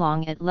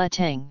Mokhotlong at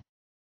Leteng.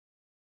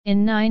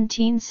 In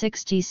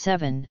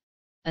 1967,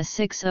 a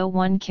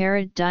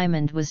 601-carat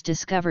diamond was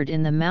discovered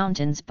in the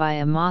mountains by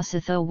a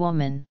Mosotho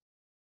woman.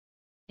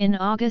 In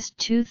August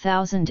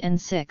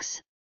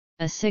 2006,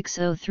 a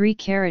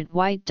 603-carat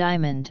white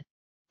diamond,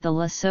 the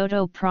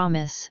Lesotho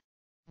Promise,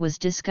 was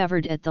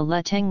discovered at the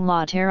Leteng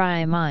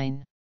Loterai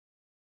mine.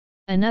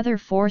 Another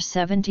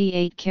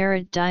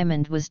 478-carat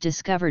diamond was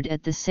discovered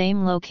at the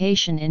same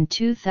location in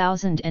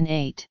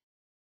 2008.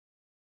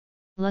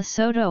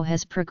 Lesotho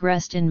has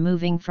progressed in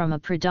moving from a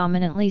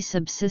predominantly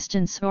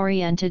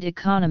subsistence-oriented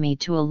economy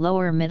to a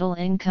lower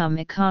middle-income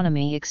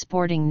economy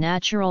exporting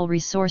natural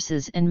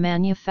resources and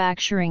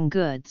manufacturing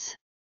goods.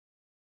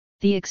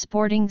 The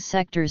exporting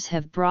sectors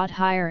have brought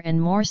higher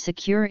and more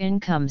secure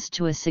incomes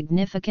to a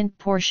significant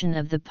portion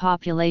of the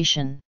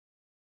population.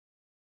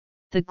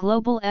 The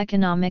global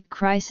economic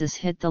crisis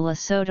hit the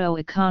Lesotho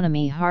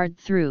economy hard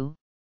through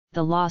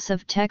the loss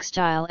of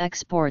textile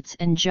exports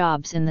and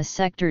jobs in the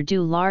sector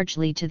due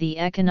largely to the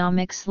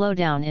economic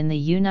slowdown in the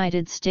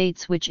United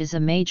States, which is a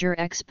major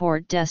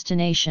export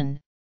destination,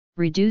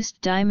 reduced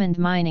diamond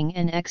mining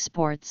and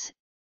exports,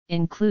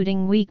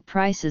 including weak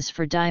prices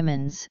for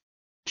diamonds,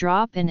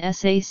 drop in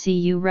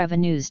SACU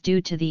revenues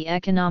due to the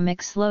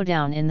economic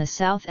slowdown in the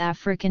South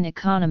African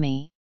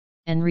economy,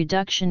 and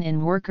reduction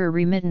in worker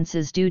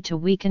remittances due to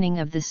weakening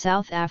of the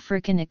South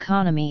African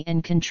economy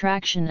and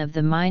contraction of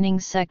the mining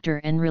sector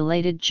and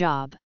related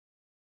job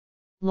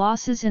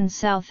losses in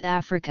South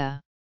Africa.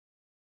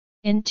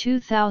 In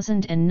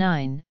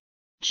 2009,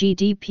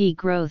 GDP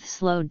growth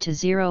slowed to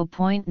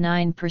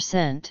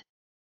 0.9%.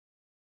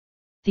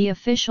 The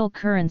official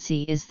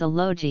currency is the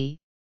loti,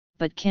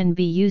 but can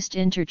be used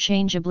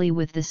interchangeably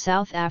with the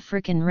South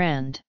African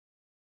rand.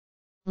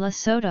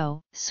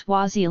 Lesotho,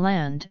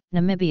 Swaziland,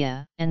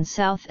 Namibia, and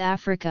South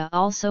Africa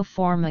also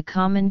form a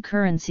common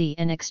currency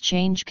and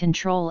exchange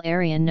control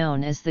area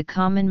known as the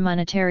Common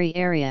Monetary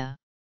Area.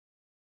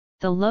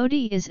 The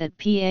loti is at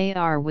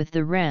par with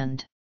the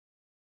rand.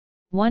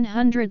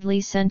 100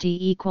 centi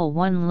equal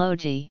 1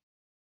 loti.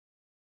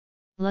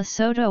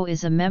 Lesotho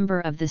is a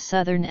member of the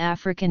Southern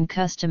African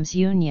Customs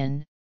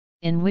Union,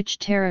 in which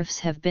tariffs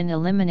have been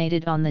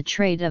eliminated on the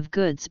trade of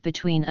goods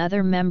between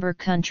other member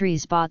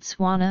countries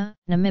Botswana,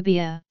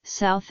 Namibia,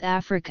 South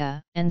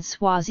Africa, and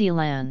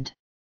Swaziland.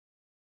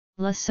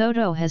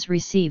 Lesotho has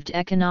received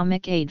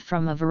economic aid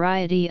from a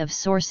variety of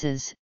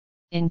sources,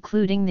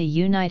 including the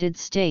United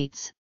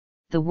States,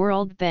 the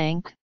World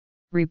Bank,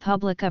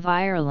 Republic of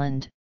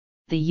Ireland,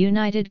 the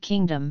United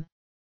Kingdom,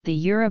 the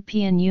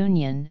European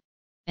Union,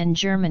 and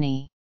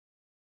Germany.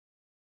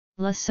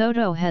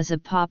 Lesotho has a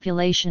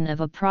population of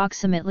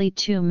approximately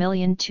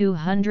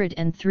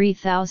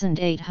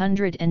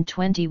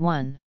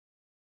 2,203,821.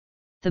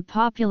 The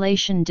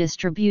population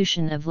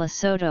distribution of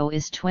Lesotho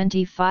is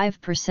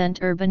 25%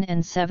 urban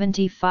and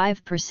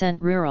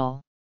 75%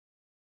 rural.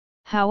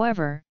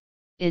 However,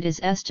 it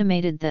is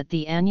estimated that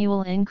the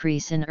annual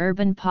increase in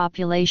urban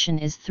population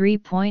is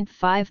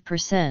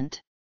 3.5%.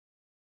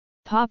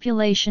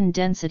 Population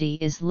density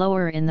is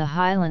lower in the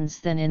highlands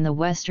than in the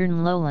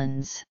western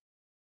lowlands.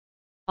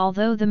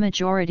 Although the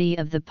majority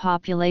of the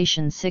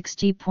population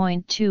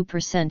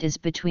 60.2% is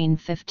between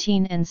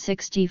 15 and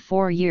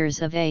 64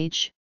 years of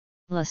age,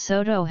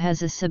 Lesotho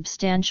has a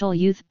substantial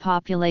youth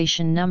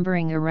population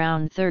numbering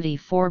around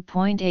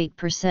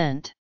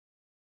 34.8%.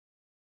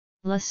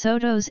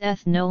 Lesotho's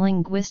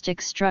ethno-linguistic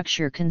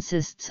structure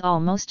consists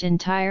almost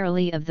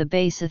entirely of the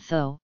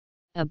Basotho,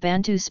 a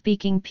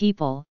Bantu-speaking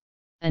people.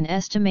 An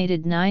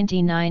estimated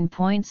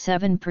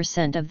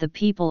 99.7% of the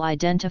people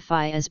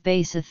identify as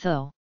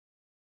Basotho.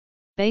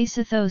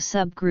 Basotho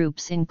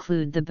subgroups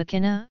include the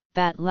Bakina,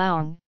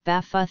 Batlaong,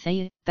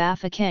 Bafuthi,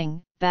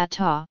 Bafokeng,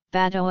 Bata,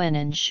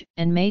 Batoenange,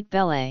 and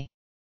Matebele.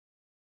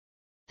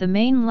 The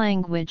main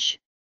language,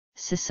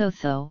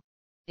 Sesotho,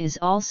 is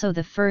also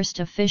the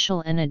first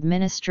official and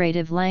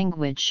administrative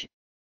language,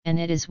 and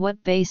it is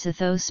what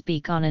Basotho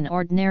speak on an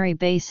ordinary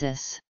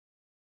basis.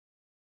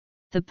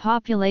 The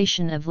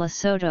population of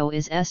Lesotho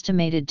is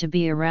estimated to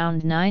be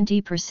around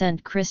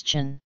 90%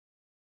 Christian.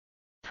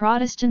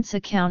 Protestants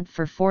account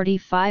for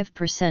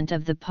 45%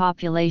 of the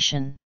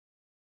population.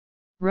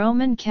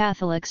 Roman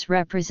Catholics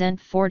represent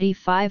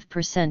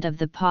 45% of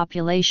the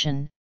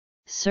population,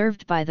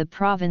 served by the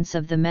province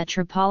of the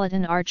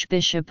Metropolitan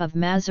Archbishop of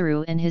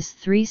Maseru and his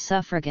 3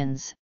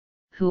 suffragans,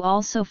 who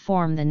also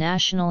form the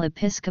National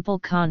Episcopal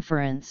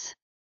Conference.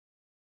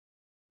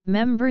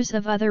 Members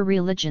of other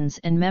religions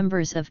and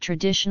members of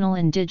traditional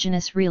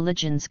indigenous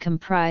religions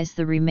comprise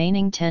the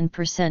remaining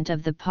 10%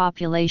 of the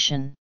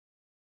population.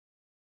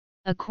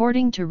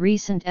 According to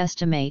recent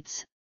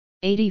estimates,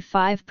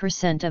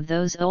 85% of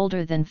those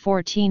older than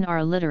 14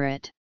 are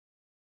literate.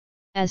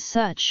 As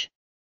such,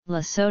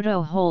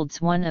 Lesotho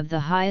holds one of the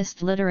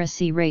highest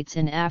literacy rates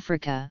in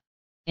Africa,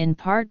 in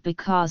part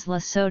because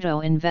Lesotho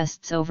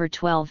invests over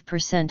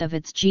 12% of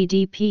its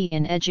GDP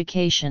in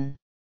education.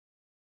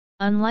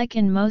 Unlike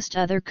in most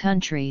other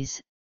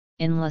countries,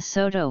 in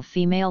Lesotho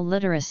female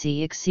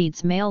literacy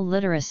exceeds male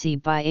literacy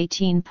by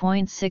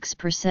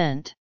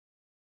 18.6%.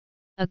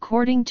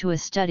 According to a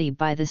study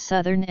by the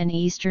Southern and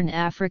Eastern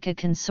Africa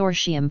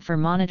Consortium for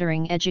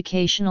Monitoring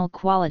Educational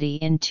Quality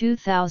in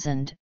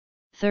 2000,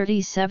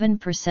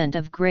 37%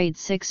 of grade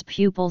 6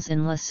 pupils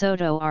in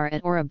Lesotho are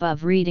at or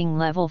above reading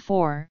level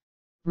 4,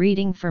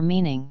 reading for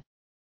meaning.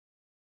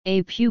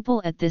 A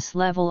pupil at this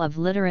level of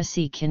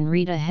literacy can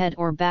read ahead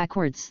or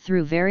backwards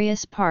through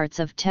various parts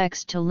of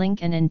text to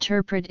link and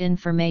interpret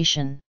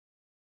information.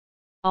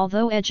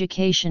 Although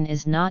education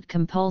is not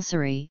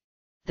compulsory,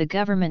 the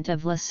government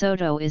of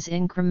Lesotho is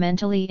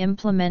incrementally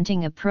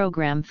implementing a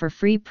program for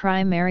free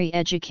primary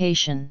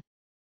education.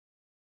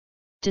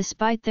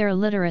 Despite their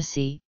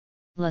literacy,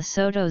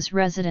 Lesotho's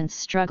residents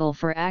struggle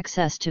for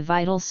access to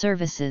vital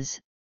services,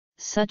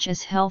 such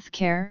as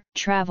healthcare,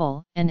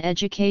 travel, and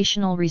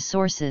educational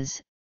resources,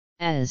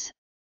 as,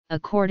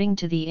 according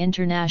to the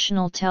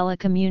International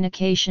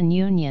Telecommunication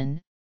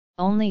Union,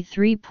 only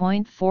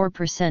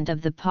 3.4%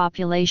 of the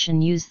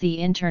population use the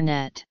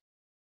Internet.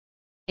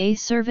 A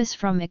service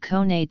from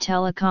Ikone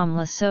Telecom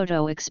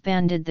Lesotho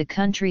expanded the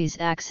country's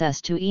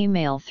access to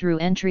email through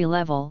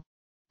entry-level,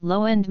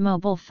 low-end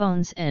mobile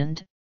phones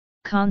and,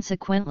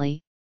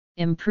 consequently,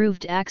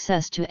 improved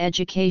access to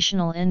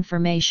educational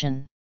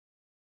information.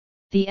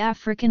 The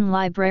African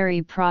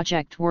Library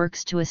Project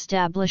works to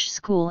establish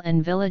school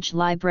and village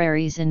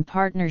libraries in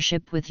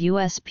partnership with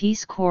U.S.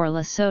 Peace Corps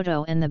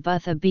Lesotho and the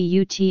Butha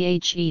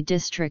Buthe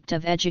District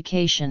of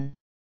Education.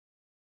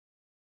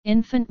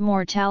 Infant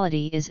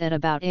mortality is at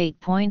about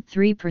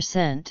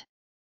 8.3%.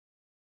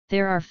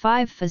 There are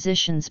 5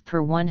 physicians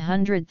per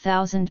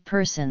 100,000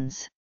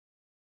 persons.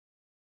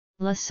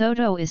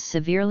 Lesotho is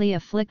severely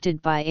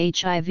afflicted by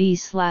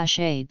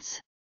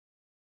HIV/AIDS.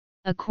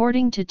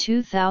 According to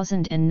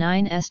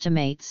 2009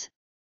 estimates,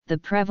 the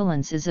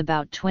prevalence is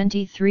about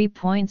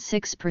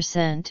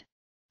 23.6%,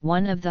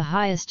 one of the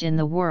highest in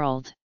the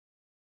world.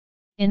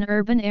 In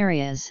urban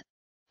areas,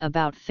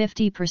 about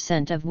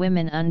 50% of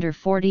women under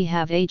 40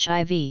 have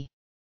HIV.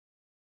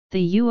 The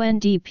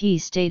UNDP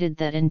stated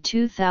that in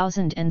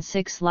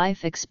 2006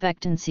 life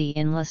expectancy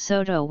in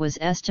Lesotho was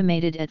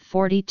estimated at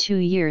 42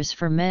 years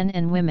for men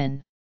and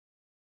women.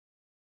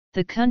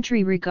 The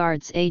country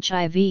regards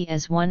HIV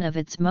as one of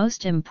its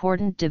most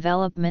important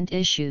development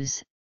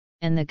issues,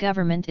 and the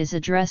government is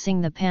addressing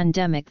the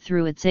pandemic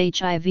through its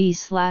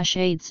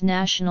HIV/AIDS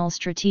National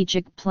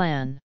Strategic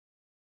Plan.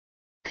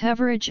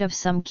 Coverage of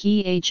some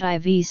key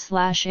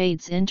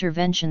HIV/AIDS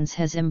interventions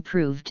has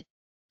improved,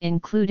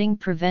 including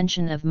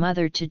prevention of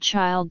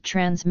mother-to-child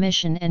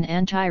transmission and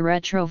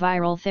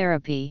antiretroviral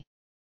therapy.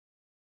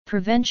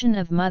 Prevention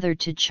of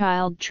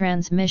mother-to-child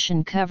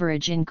transmission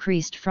coverage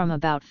increased from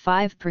about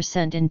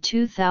 5% in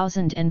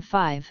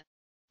 2005,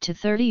 to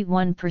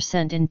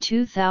 31% in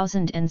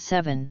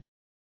 2007.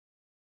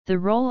 The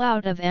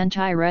rollout of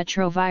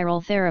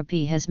antiretroviral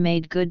therapy has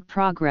made good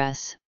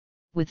progress,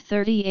 with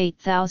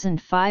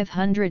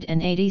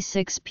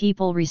 38,586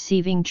 people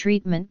receiving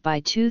treatment by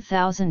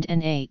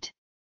 2008.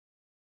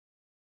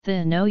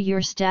 The Know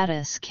Your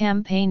Status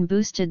campaign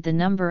boosted the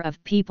number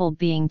of people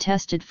being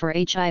tested for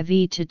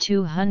HIV to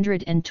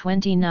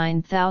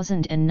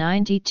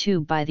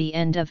 229,092 by the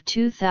end of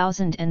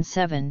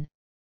 2007,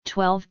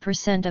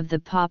 12% of the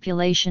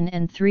population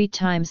and 3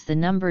 times the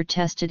number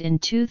tested in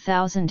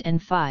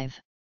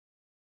 2005.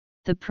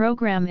 The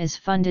program is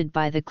funded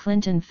by the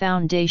Clinton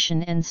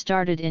Foundation and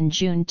started in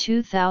June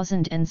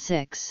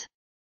 2006.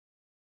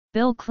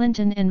 Bill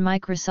Clinton and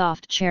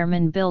Microsoft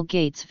Chairman Bill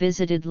Gates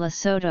visited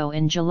Lesotho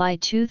in July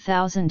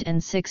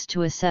 2006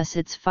 to assess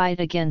its fight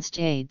against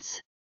AIDS.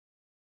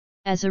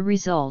 As a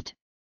result,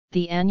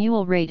 the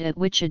annual rate at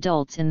which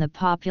adults in the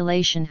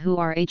population who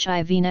are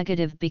HIV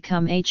negative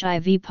become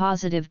HIV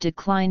positive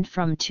declined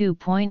from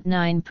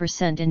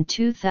 2.9% in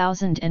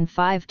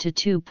 2005 to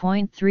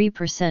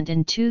 2.3%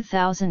 in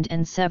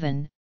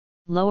 2007,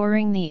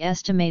 lowering the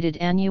estimated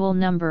annual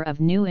number of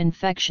new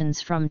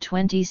infections from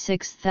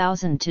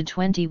 26,000 to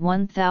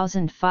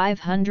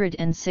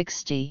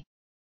 21,560.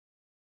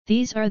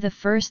 These are the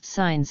first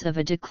signs of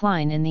a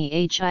decline in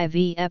the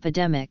HIV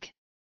epidemic.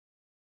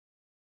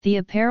 The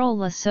Apparel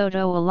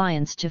Lesotho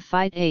Alliance to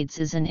Fight AIDS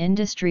is an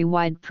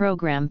industry-wide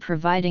program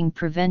providing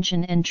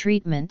prevention and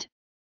treatment,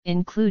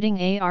 including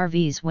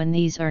ARVs when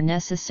these are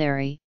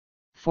necessary,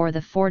 for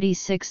the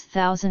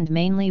 46,000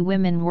 mainly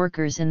women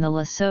workers in the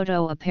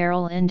Lesotho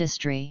apparel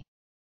industry.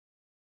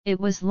 It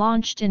was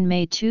launched in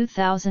May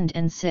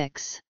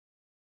 2006.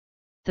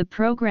 The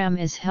program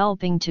is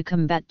helping to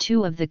combat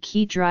two of the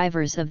key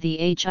drivers of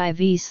the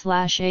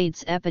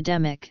HIV/AIDS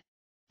epidemic,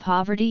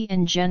 poverty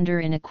and gender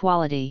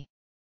inequality.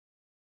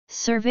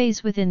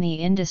 Surveys within the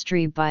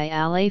industry by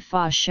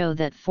Al-Afa show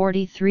that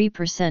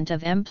 43%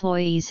 of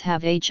employees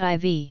have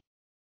HIV.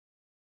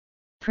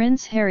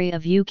 Prince Harry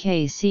of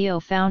UK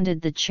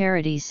co-founded the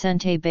charity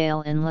Sente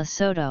Bail in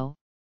Lesotho,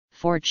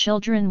 for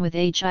children with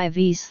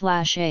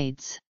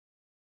HIV/AIDS.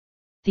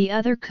 The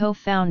other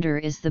co-founder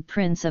is the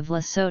Prince of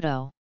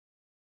Lesotho.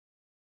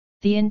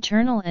 The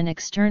internal and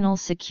external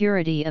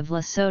security of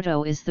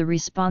Lesotho is the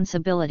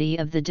responsibility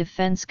of the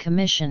Defence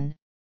Commission,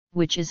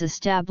 which is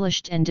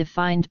established and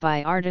defined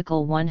by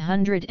Article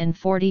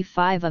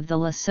 145 of the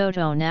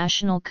Lesotho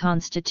National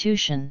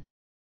Constitution.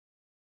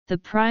 The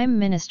Prime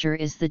Minister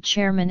is the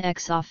chairman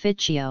ex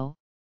officio,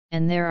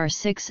 and there are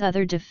 6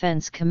 other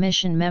Defence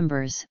Commission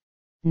members,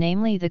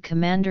 namely the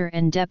Commander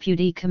and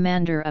Deputy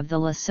Commander of the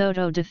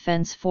Lesotho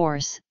Defence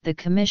Force, the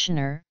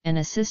Commissioner and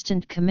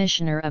Assistant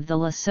Commissioner of the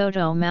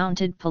Lesotho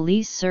Mounted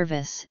Police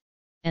Service,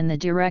 and the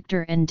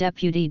Director and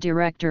Deputy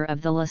Director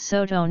of the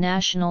Lesotho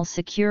National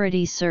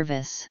Security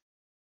Service.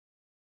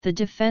 The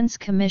Defence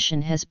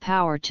Commission has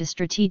power to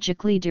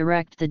strategically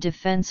direct the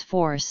Defence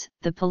Force,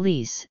 the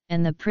police,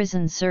 and the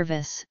prison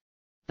service,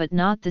 but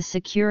not the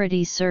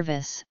security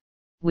service,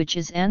 which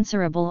is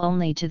answerable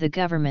only to the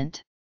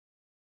government.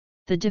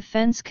 The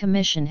Defence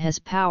Commission has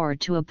power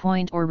to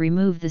appoint or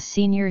remove the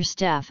senior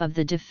staff of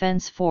the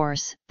Defence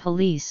Force,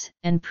 police,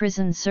 and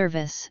prison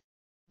service,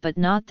 but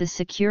not the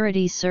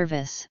security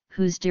service,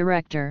 whose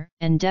director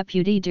and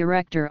deputy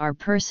director are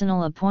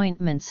personal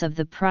appointments of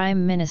the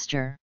Prime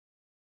Minister.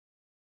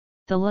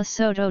 The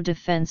Lesotho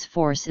Defence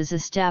Force is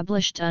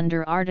established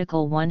under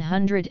Article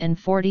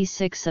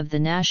 146 of the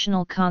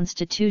National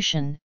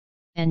Constitution,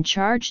 and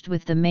charged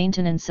with the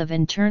maintenance of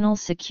internal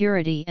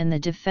security and the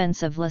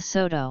defence of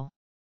Lesotho.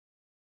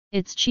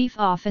 Its chief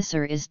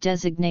officer is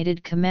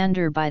designated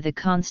commander by the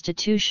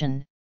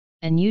Constitution,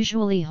 and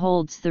usually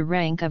holds the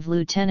rank of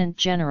Lieutenant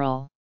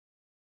General.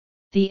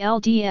 The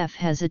LDF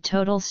has a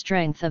total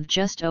strength of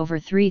just over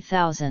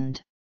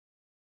 3,000.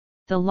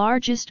 The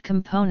largest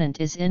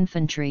component is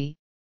infantry,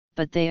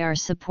 but they are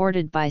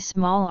supported by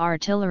small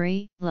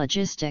artillery,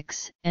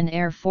 logistics, and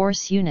Air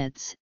Force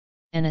units,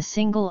 and a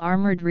single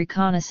armored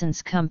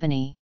reconnaissance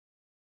company.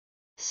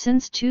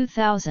 Since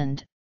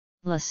 2000,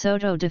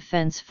 Lesotho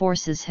Defence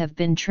Forces have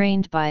been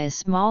trained by a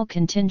small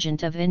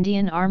contingent of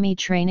Indian Army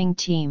Training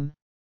Team,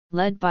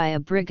 led by a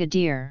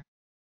brigadier.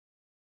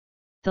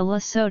 The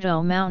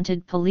Lesotho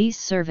Mounted Police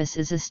Service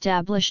is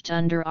established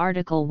under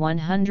Article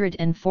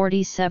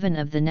 147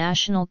 of the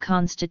National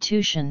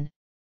Constitution,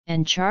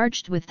 and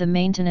charged with the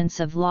maintenance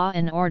of law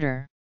and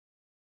order.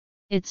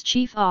 Its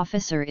chief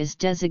officer is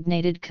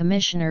designated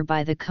Commissioner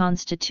by the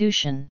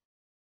Constitution.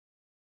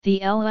 The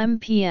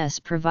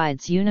LMPS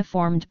provides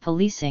uniformed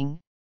policing,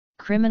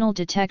 criminal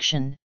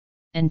detection,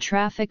 and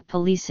traffic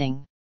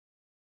policing.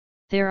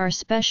 There are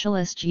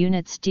specialist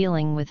units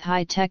dealing with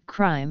high-tech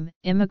crime,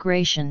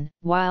 immigration,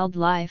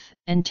 wildlife,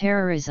 and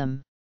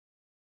terrorism.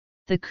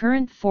 The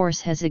current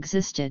force has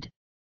existed,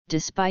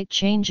 despite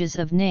changes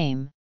of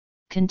name,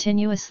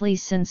 continuously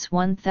since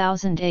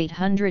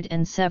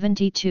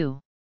 1872.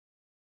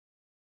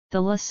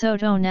 The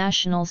Lesotho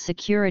National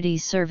Security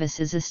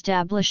Service is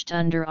established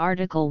under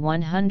Article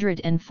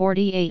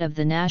 148 of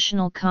the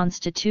National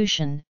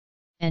Constitution,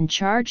 and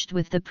charged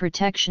with the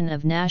protection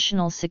of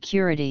national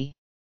security.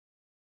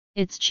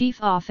 Its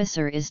chief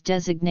officer is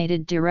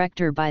designated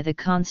Director by the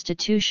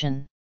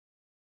Constitution.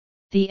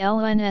 The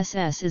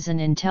LNSS is an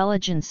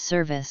intelligence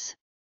service,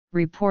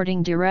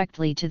 reporting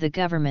directly to the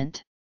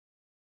government.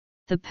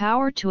 The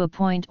power to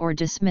appoint or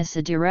dismiss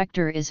a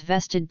director is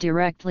vested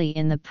directly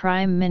in the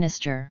Prime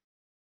Minister.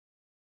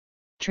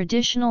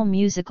 Traditional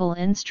musical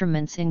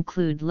instruments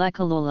include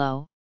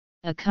lekololo,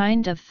 a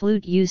kind of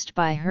flute used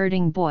by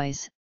herding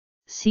boys,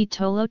 si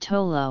tolo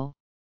tolo,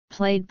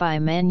 played by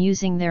men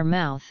using their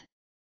mouth,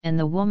 and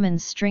the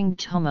woman's stringed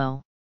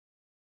tomo.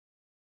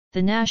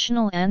 The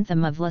national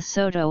anthem of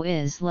Lesotho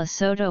is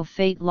Lesotho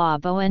Fate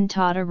Labo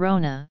Ntata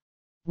Rona,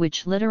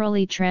 which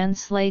literally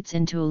translates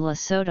into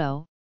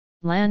Lesotho,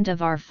 land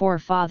of our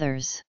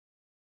forefathers.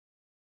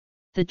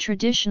 The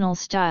traditional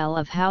style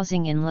of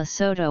housing in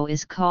Lesotho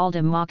is called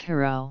a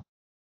makaro.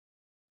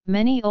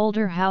 Many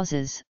older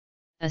houses,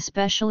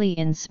 especially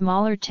in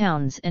smaller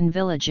towns and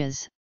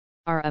villages,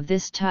 are of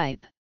this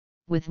type,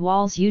 with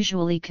walls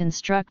usually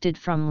constructed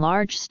from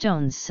large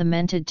stones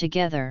cemented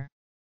together.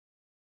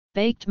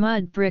 Baked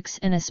mud bricks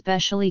and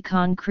especially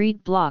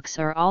concrete blocks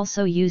are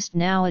also used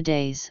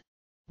nowadays,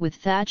 with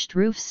thatched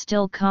roofs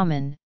still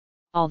common,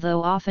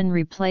 although often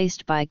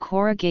replaced by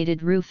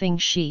corrugated roofing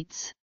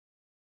sheets.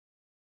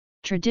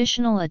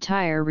 Traditional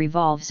attire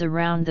revolves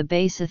around the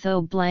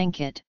basotho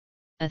blanket,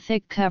 a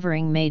thick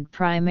covering made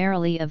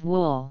primarily of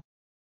wool.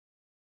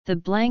 The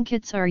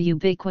blankets are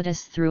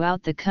ubiquitous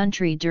throughout the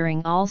country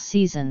during all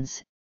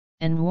seasons,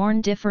 and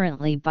worn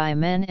differently by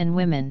men and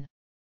women.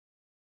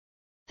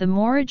 The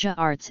Morija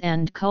Arts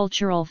and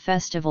Cultural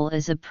Festival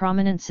is a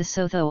prominent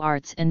Sesotho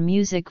arts and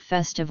music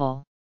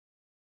festival.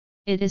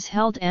 It is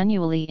held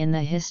annually in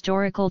the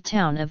historical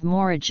town of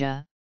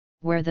Morija,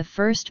 where the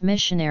first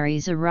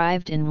missionaries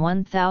arrived in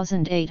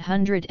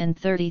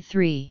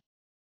 1833.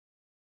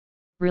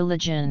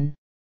 Religion.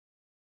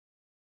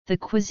 The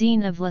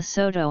cuisine of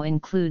Lesotho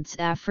includes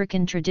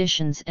African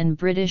traditions and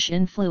British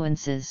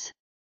influences.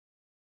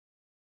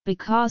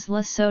 Because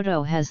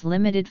Lesotho has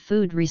limited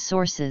food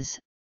resources,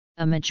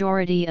 a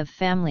majority of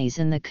families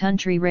in the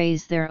country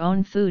raise their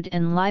own food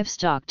and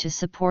livestock to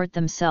support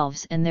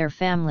themselves and their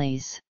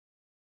families.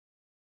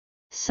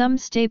 Some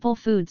staple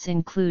foods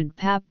include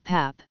pap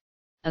pap,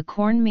 a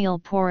cornmeal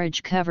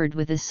porridge covered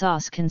with a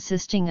sauce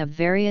consisting of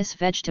various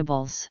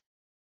vegetables.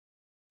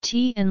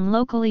 Tea and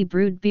locally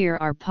brewed beer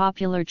are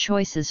popular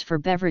choices for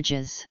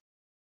beverages.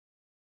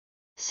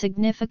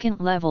 Significant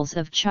levels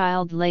of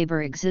child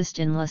labor exist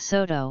in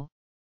Lesotho,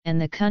 and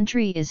the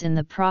country is in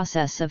the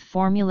process of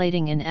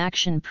formulating an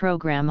action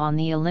program on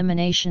the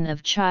elimination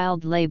of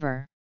child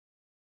labor.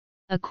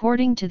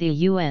 According to the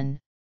UN,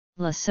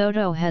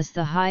 Lesotho has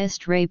the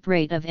highest rape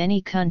rate of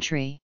any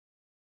country.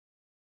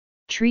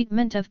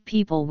 Treatment of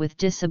people with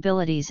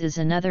disabilities is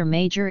another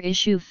major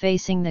issue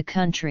facing the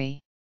country.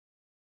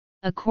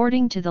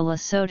 According to the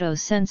Lesotho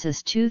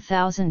Census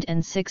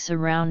 2006,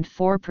 around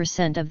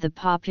 4% of the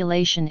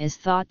population is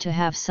thought to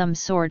have some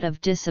sort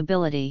of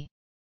disability.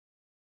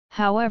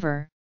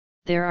 However,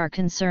 there are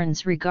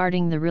concerns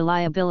regarding the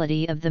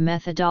reliability of the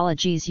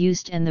methodologies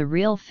used, and the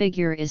real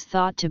figure is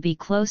thought to be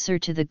closer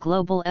to the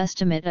global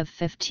estimate of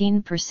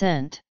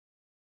 15%.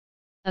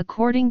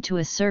 According to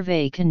a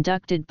survey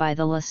conducted by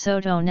the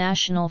Lesotho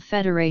National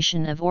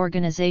Federation of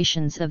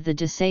Organizations of the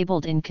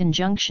Disabled in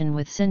conjunction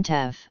with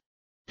SINTEF,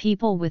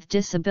 people with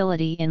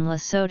disability in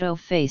Lesotho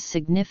face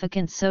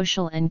significant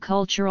social and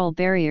cultural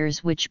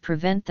barriers which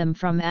prevent them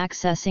from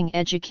accessing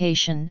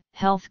education,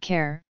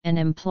 healthcare, and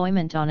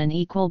employment on an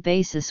equal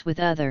basis with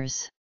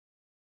others.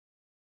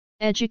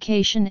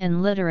 Education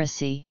and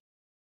literacy.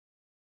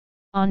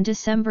 On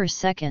December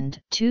 2,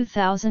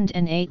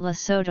 2008,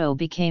 Lesotho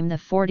became the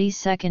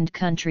 42nd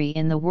country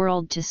in the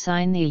world to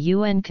sign the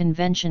UN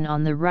Convention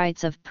on the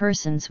Rights of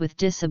Persons with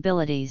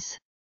Disabilities.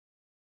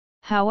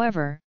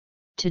 However,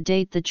 to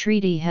date the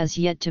treaty has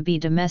yet to be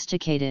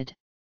domesticated.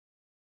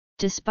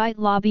 Despite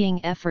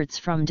lobbying efforts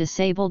from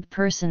disabled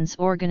persons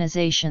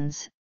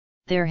organizations,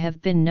 there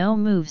have been no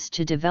moves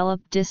to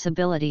develop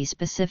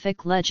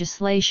disability-specific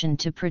legislation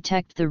to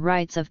protect the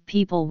rights of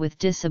people with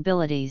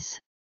disabilities.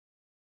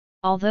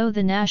 Although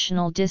the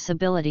National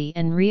Disability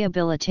and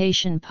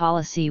Rehabilitation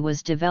Policy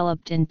was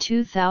developed in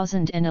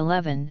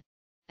 2011,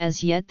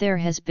 as yet there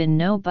has been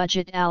no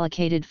budget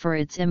allocated for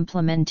its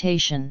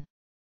implementation.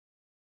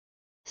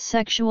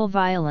 Sexual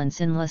violence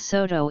in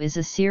Lesotho is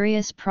a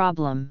serious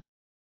problem.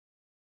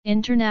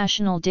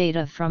 International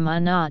data from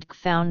UNODC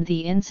found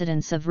the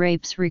incidence of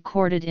rapes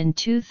recorded in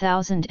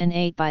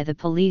 2008 by the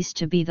police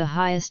to be the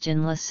highest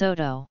in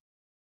Lesotho.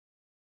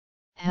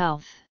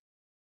 Health.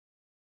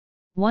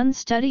 One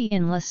study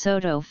in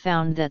Lesotho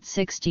found that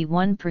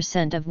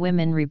 61% of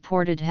women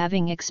reported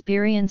having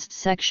experienced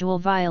sexual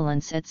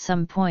violence at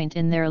some point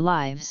in their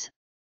lives,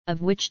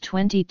 of which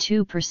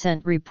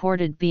 22%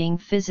 reported being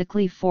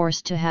physically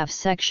forced to have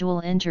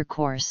sexual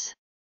intercourse.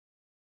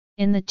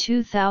 In the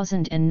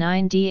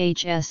 2009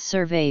 DHS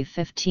survey,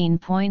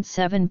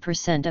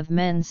 15.7% of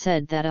men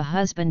said that a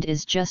husband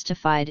is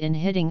justified in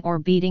hitting or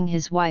beating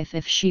his wife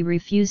if she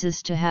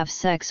refuses to have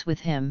sex with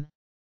him,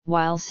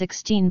 while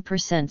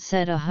 16%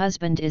 said a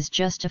husband is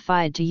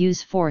justified to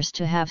use force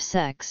to have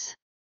sex.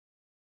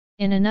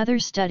 In another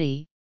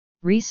study,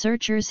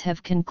 researchers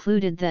have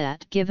concluded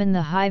that given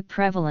the high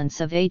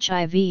prevalence of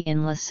HIV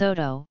in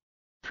Lesotho,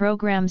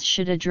 programs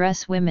should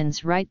address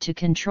women's right to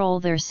control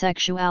their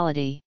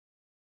sexuality.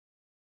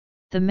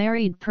 The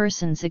Married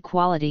Persons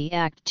Equality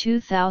Act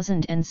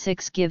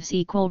 2006 gives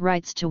equal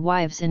rights to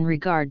wives in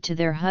regard to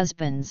their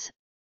husbands,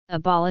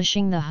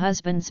 abolishing the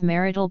husband's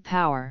marital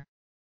power.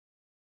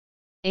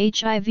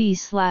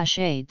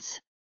 HIV/AIDS.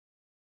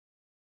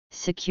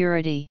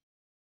 Security.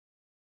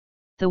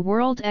 The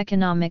World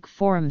Economic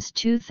Forum's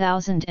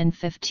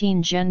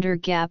 2015 Gender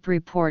Gap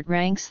Report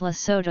ranks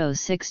Lesotho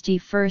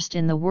 61st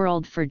in the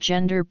world for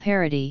gender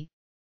parity,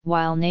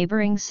 while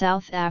neighboring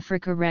South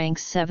Africa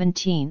ranks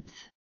 17th.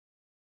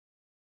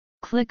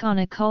 Click on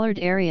a colored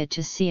area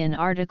to see an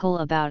article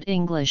about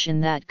English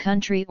in that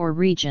country or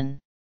region.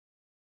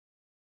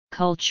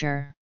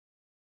 Culture.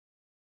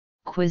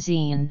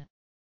 Cuisine.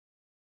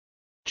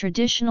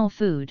 Traditional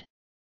food.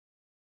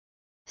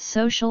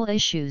 Social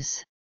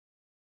issues.